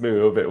chess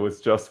move. It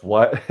was just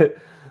what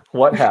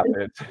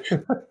happened.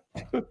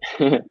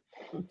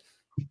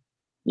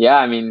 Yeah,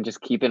 I mean,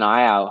 just keep an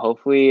eye out.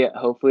 Hopefully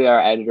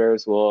our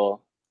editors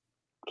will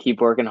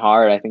keep working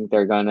hard. I think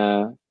they're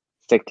gonna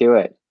stick to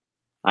it.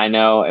 I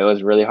know it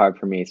was really hard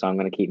for me, so I'm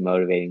gonna keep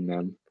motivating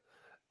them.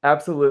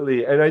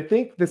 Absolutely. And I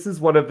think this is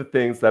one of the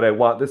things that I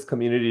want this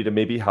community to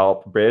maybe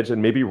help bridge,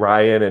 and maybe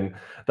Ryan and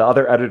the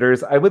other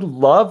editors. I would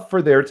love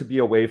for there to be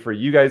a way for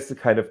you guys to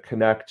kind of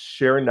connect,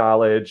 share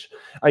knowledge.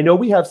 I know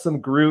we have some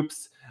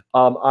groups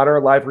on our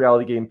live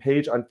reality game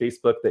page on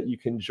Facebook that you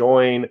can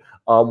join.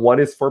 One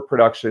is for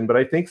production, but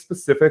I think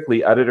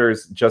specifically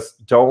editors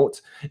just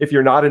don't, if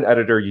you're not an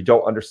editor, you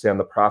don't understand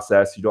the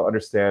process. You don't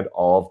understand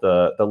all of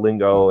the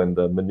lingo and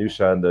the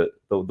minutia and the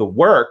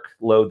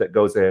workload that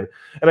goes in.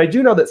 And I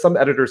do know that some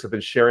editors have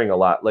been sharing a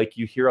lot. Like,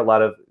 you hear a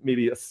lot of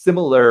maybe a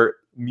similar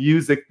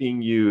music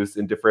being used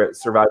in different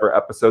Survivor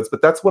episodes,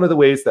 but that's one of the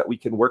ways that we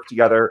can work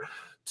together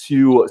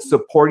to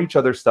support each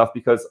other's stuff,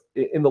 because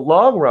in the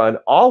long run,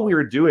 all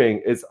we're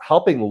doing is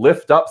helping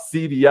lift up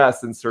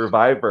CBS and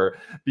Survivor,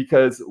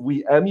 because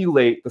we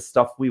emulate the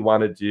stuff we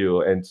want to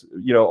do. And,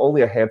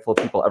 only a handful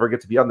of people ever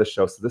get to be on the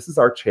show. So this is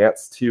our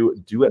chance to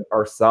do it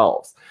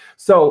ourselves.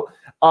 So,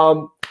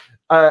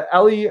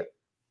 Ellie,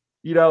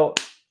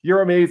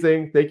 you're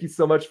amazing. Thank you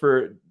so much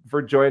for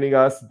joining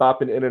us,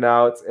 bopping in and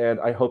out. And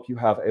I hope you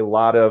have a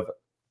lot of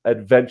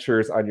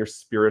adventures on your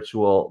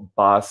spiritual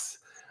bus.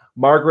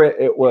 Margaret,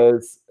 it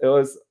was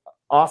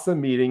awesome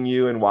meeting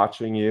you and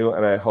watching you,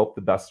 and I hope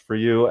the best for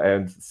you.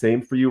 And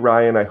same for you,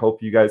 Ryan. I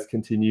hope you guys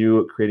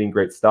continue creating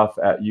great stuff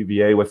at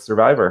UVA with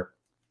Survivor.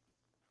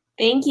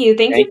 Thank you.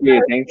 Thank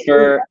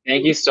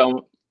you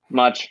so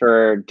much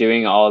for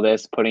doing all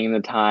this, putting in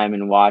the time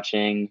and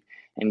watching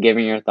and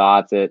giving your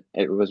thoughts. It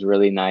was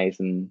really nice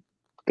and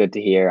good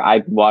to hear.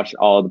 I watched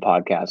all of the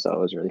podcasts, so it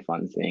was really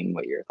fun seeing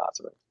what your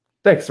thoughts were.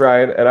 Thanks,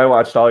 Ryan. And I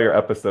watched all your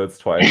episodes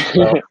twice.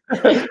 So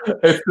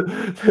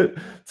to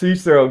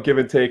each their own, give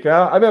and take.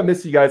 I'm gonna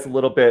miss you guys a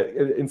little bit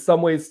in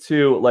some ways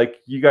too. Like,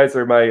 you guys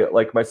are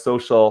my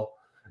social,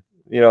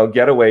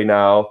 getaway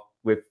now.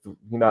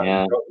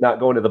 not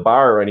going to the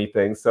bar or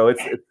anything. So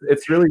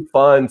it's really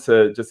fun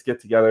to just get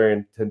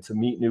together and to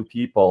meet new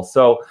people.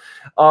 So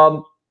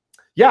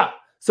yeah.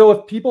 So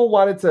if people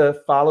wanted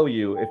to follow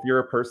you, if you're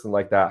a person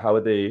like that, how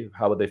would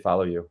they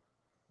follow you?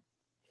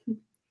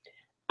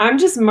 I'm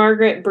just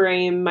Margaret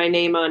Brame, my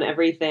name on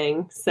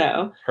everything.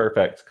 So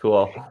perfect.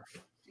 Cool.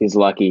 He's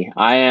lucky.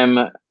 I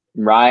am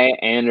Ryan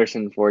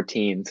Anderson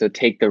 14. So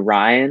take the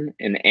Ryan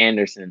and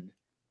Anderson,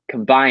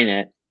 combine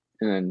it,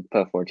 and then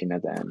put 14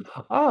 at the end.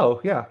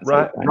 Oh yeah,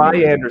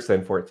 Ryan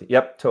Anderson 14.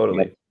 Yep,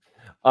 totally. Yep.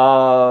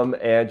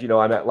 And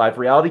I'm at Live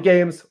Reality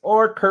Games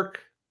or Kirk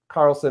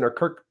Carlson or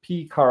Kirk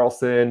P.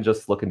 Carlson.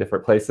 Just look in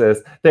different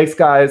places. Thanks,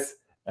 guys,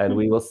 and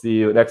we will see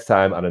you next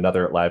time on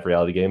another Live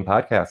Reality Game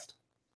podcast.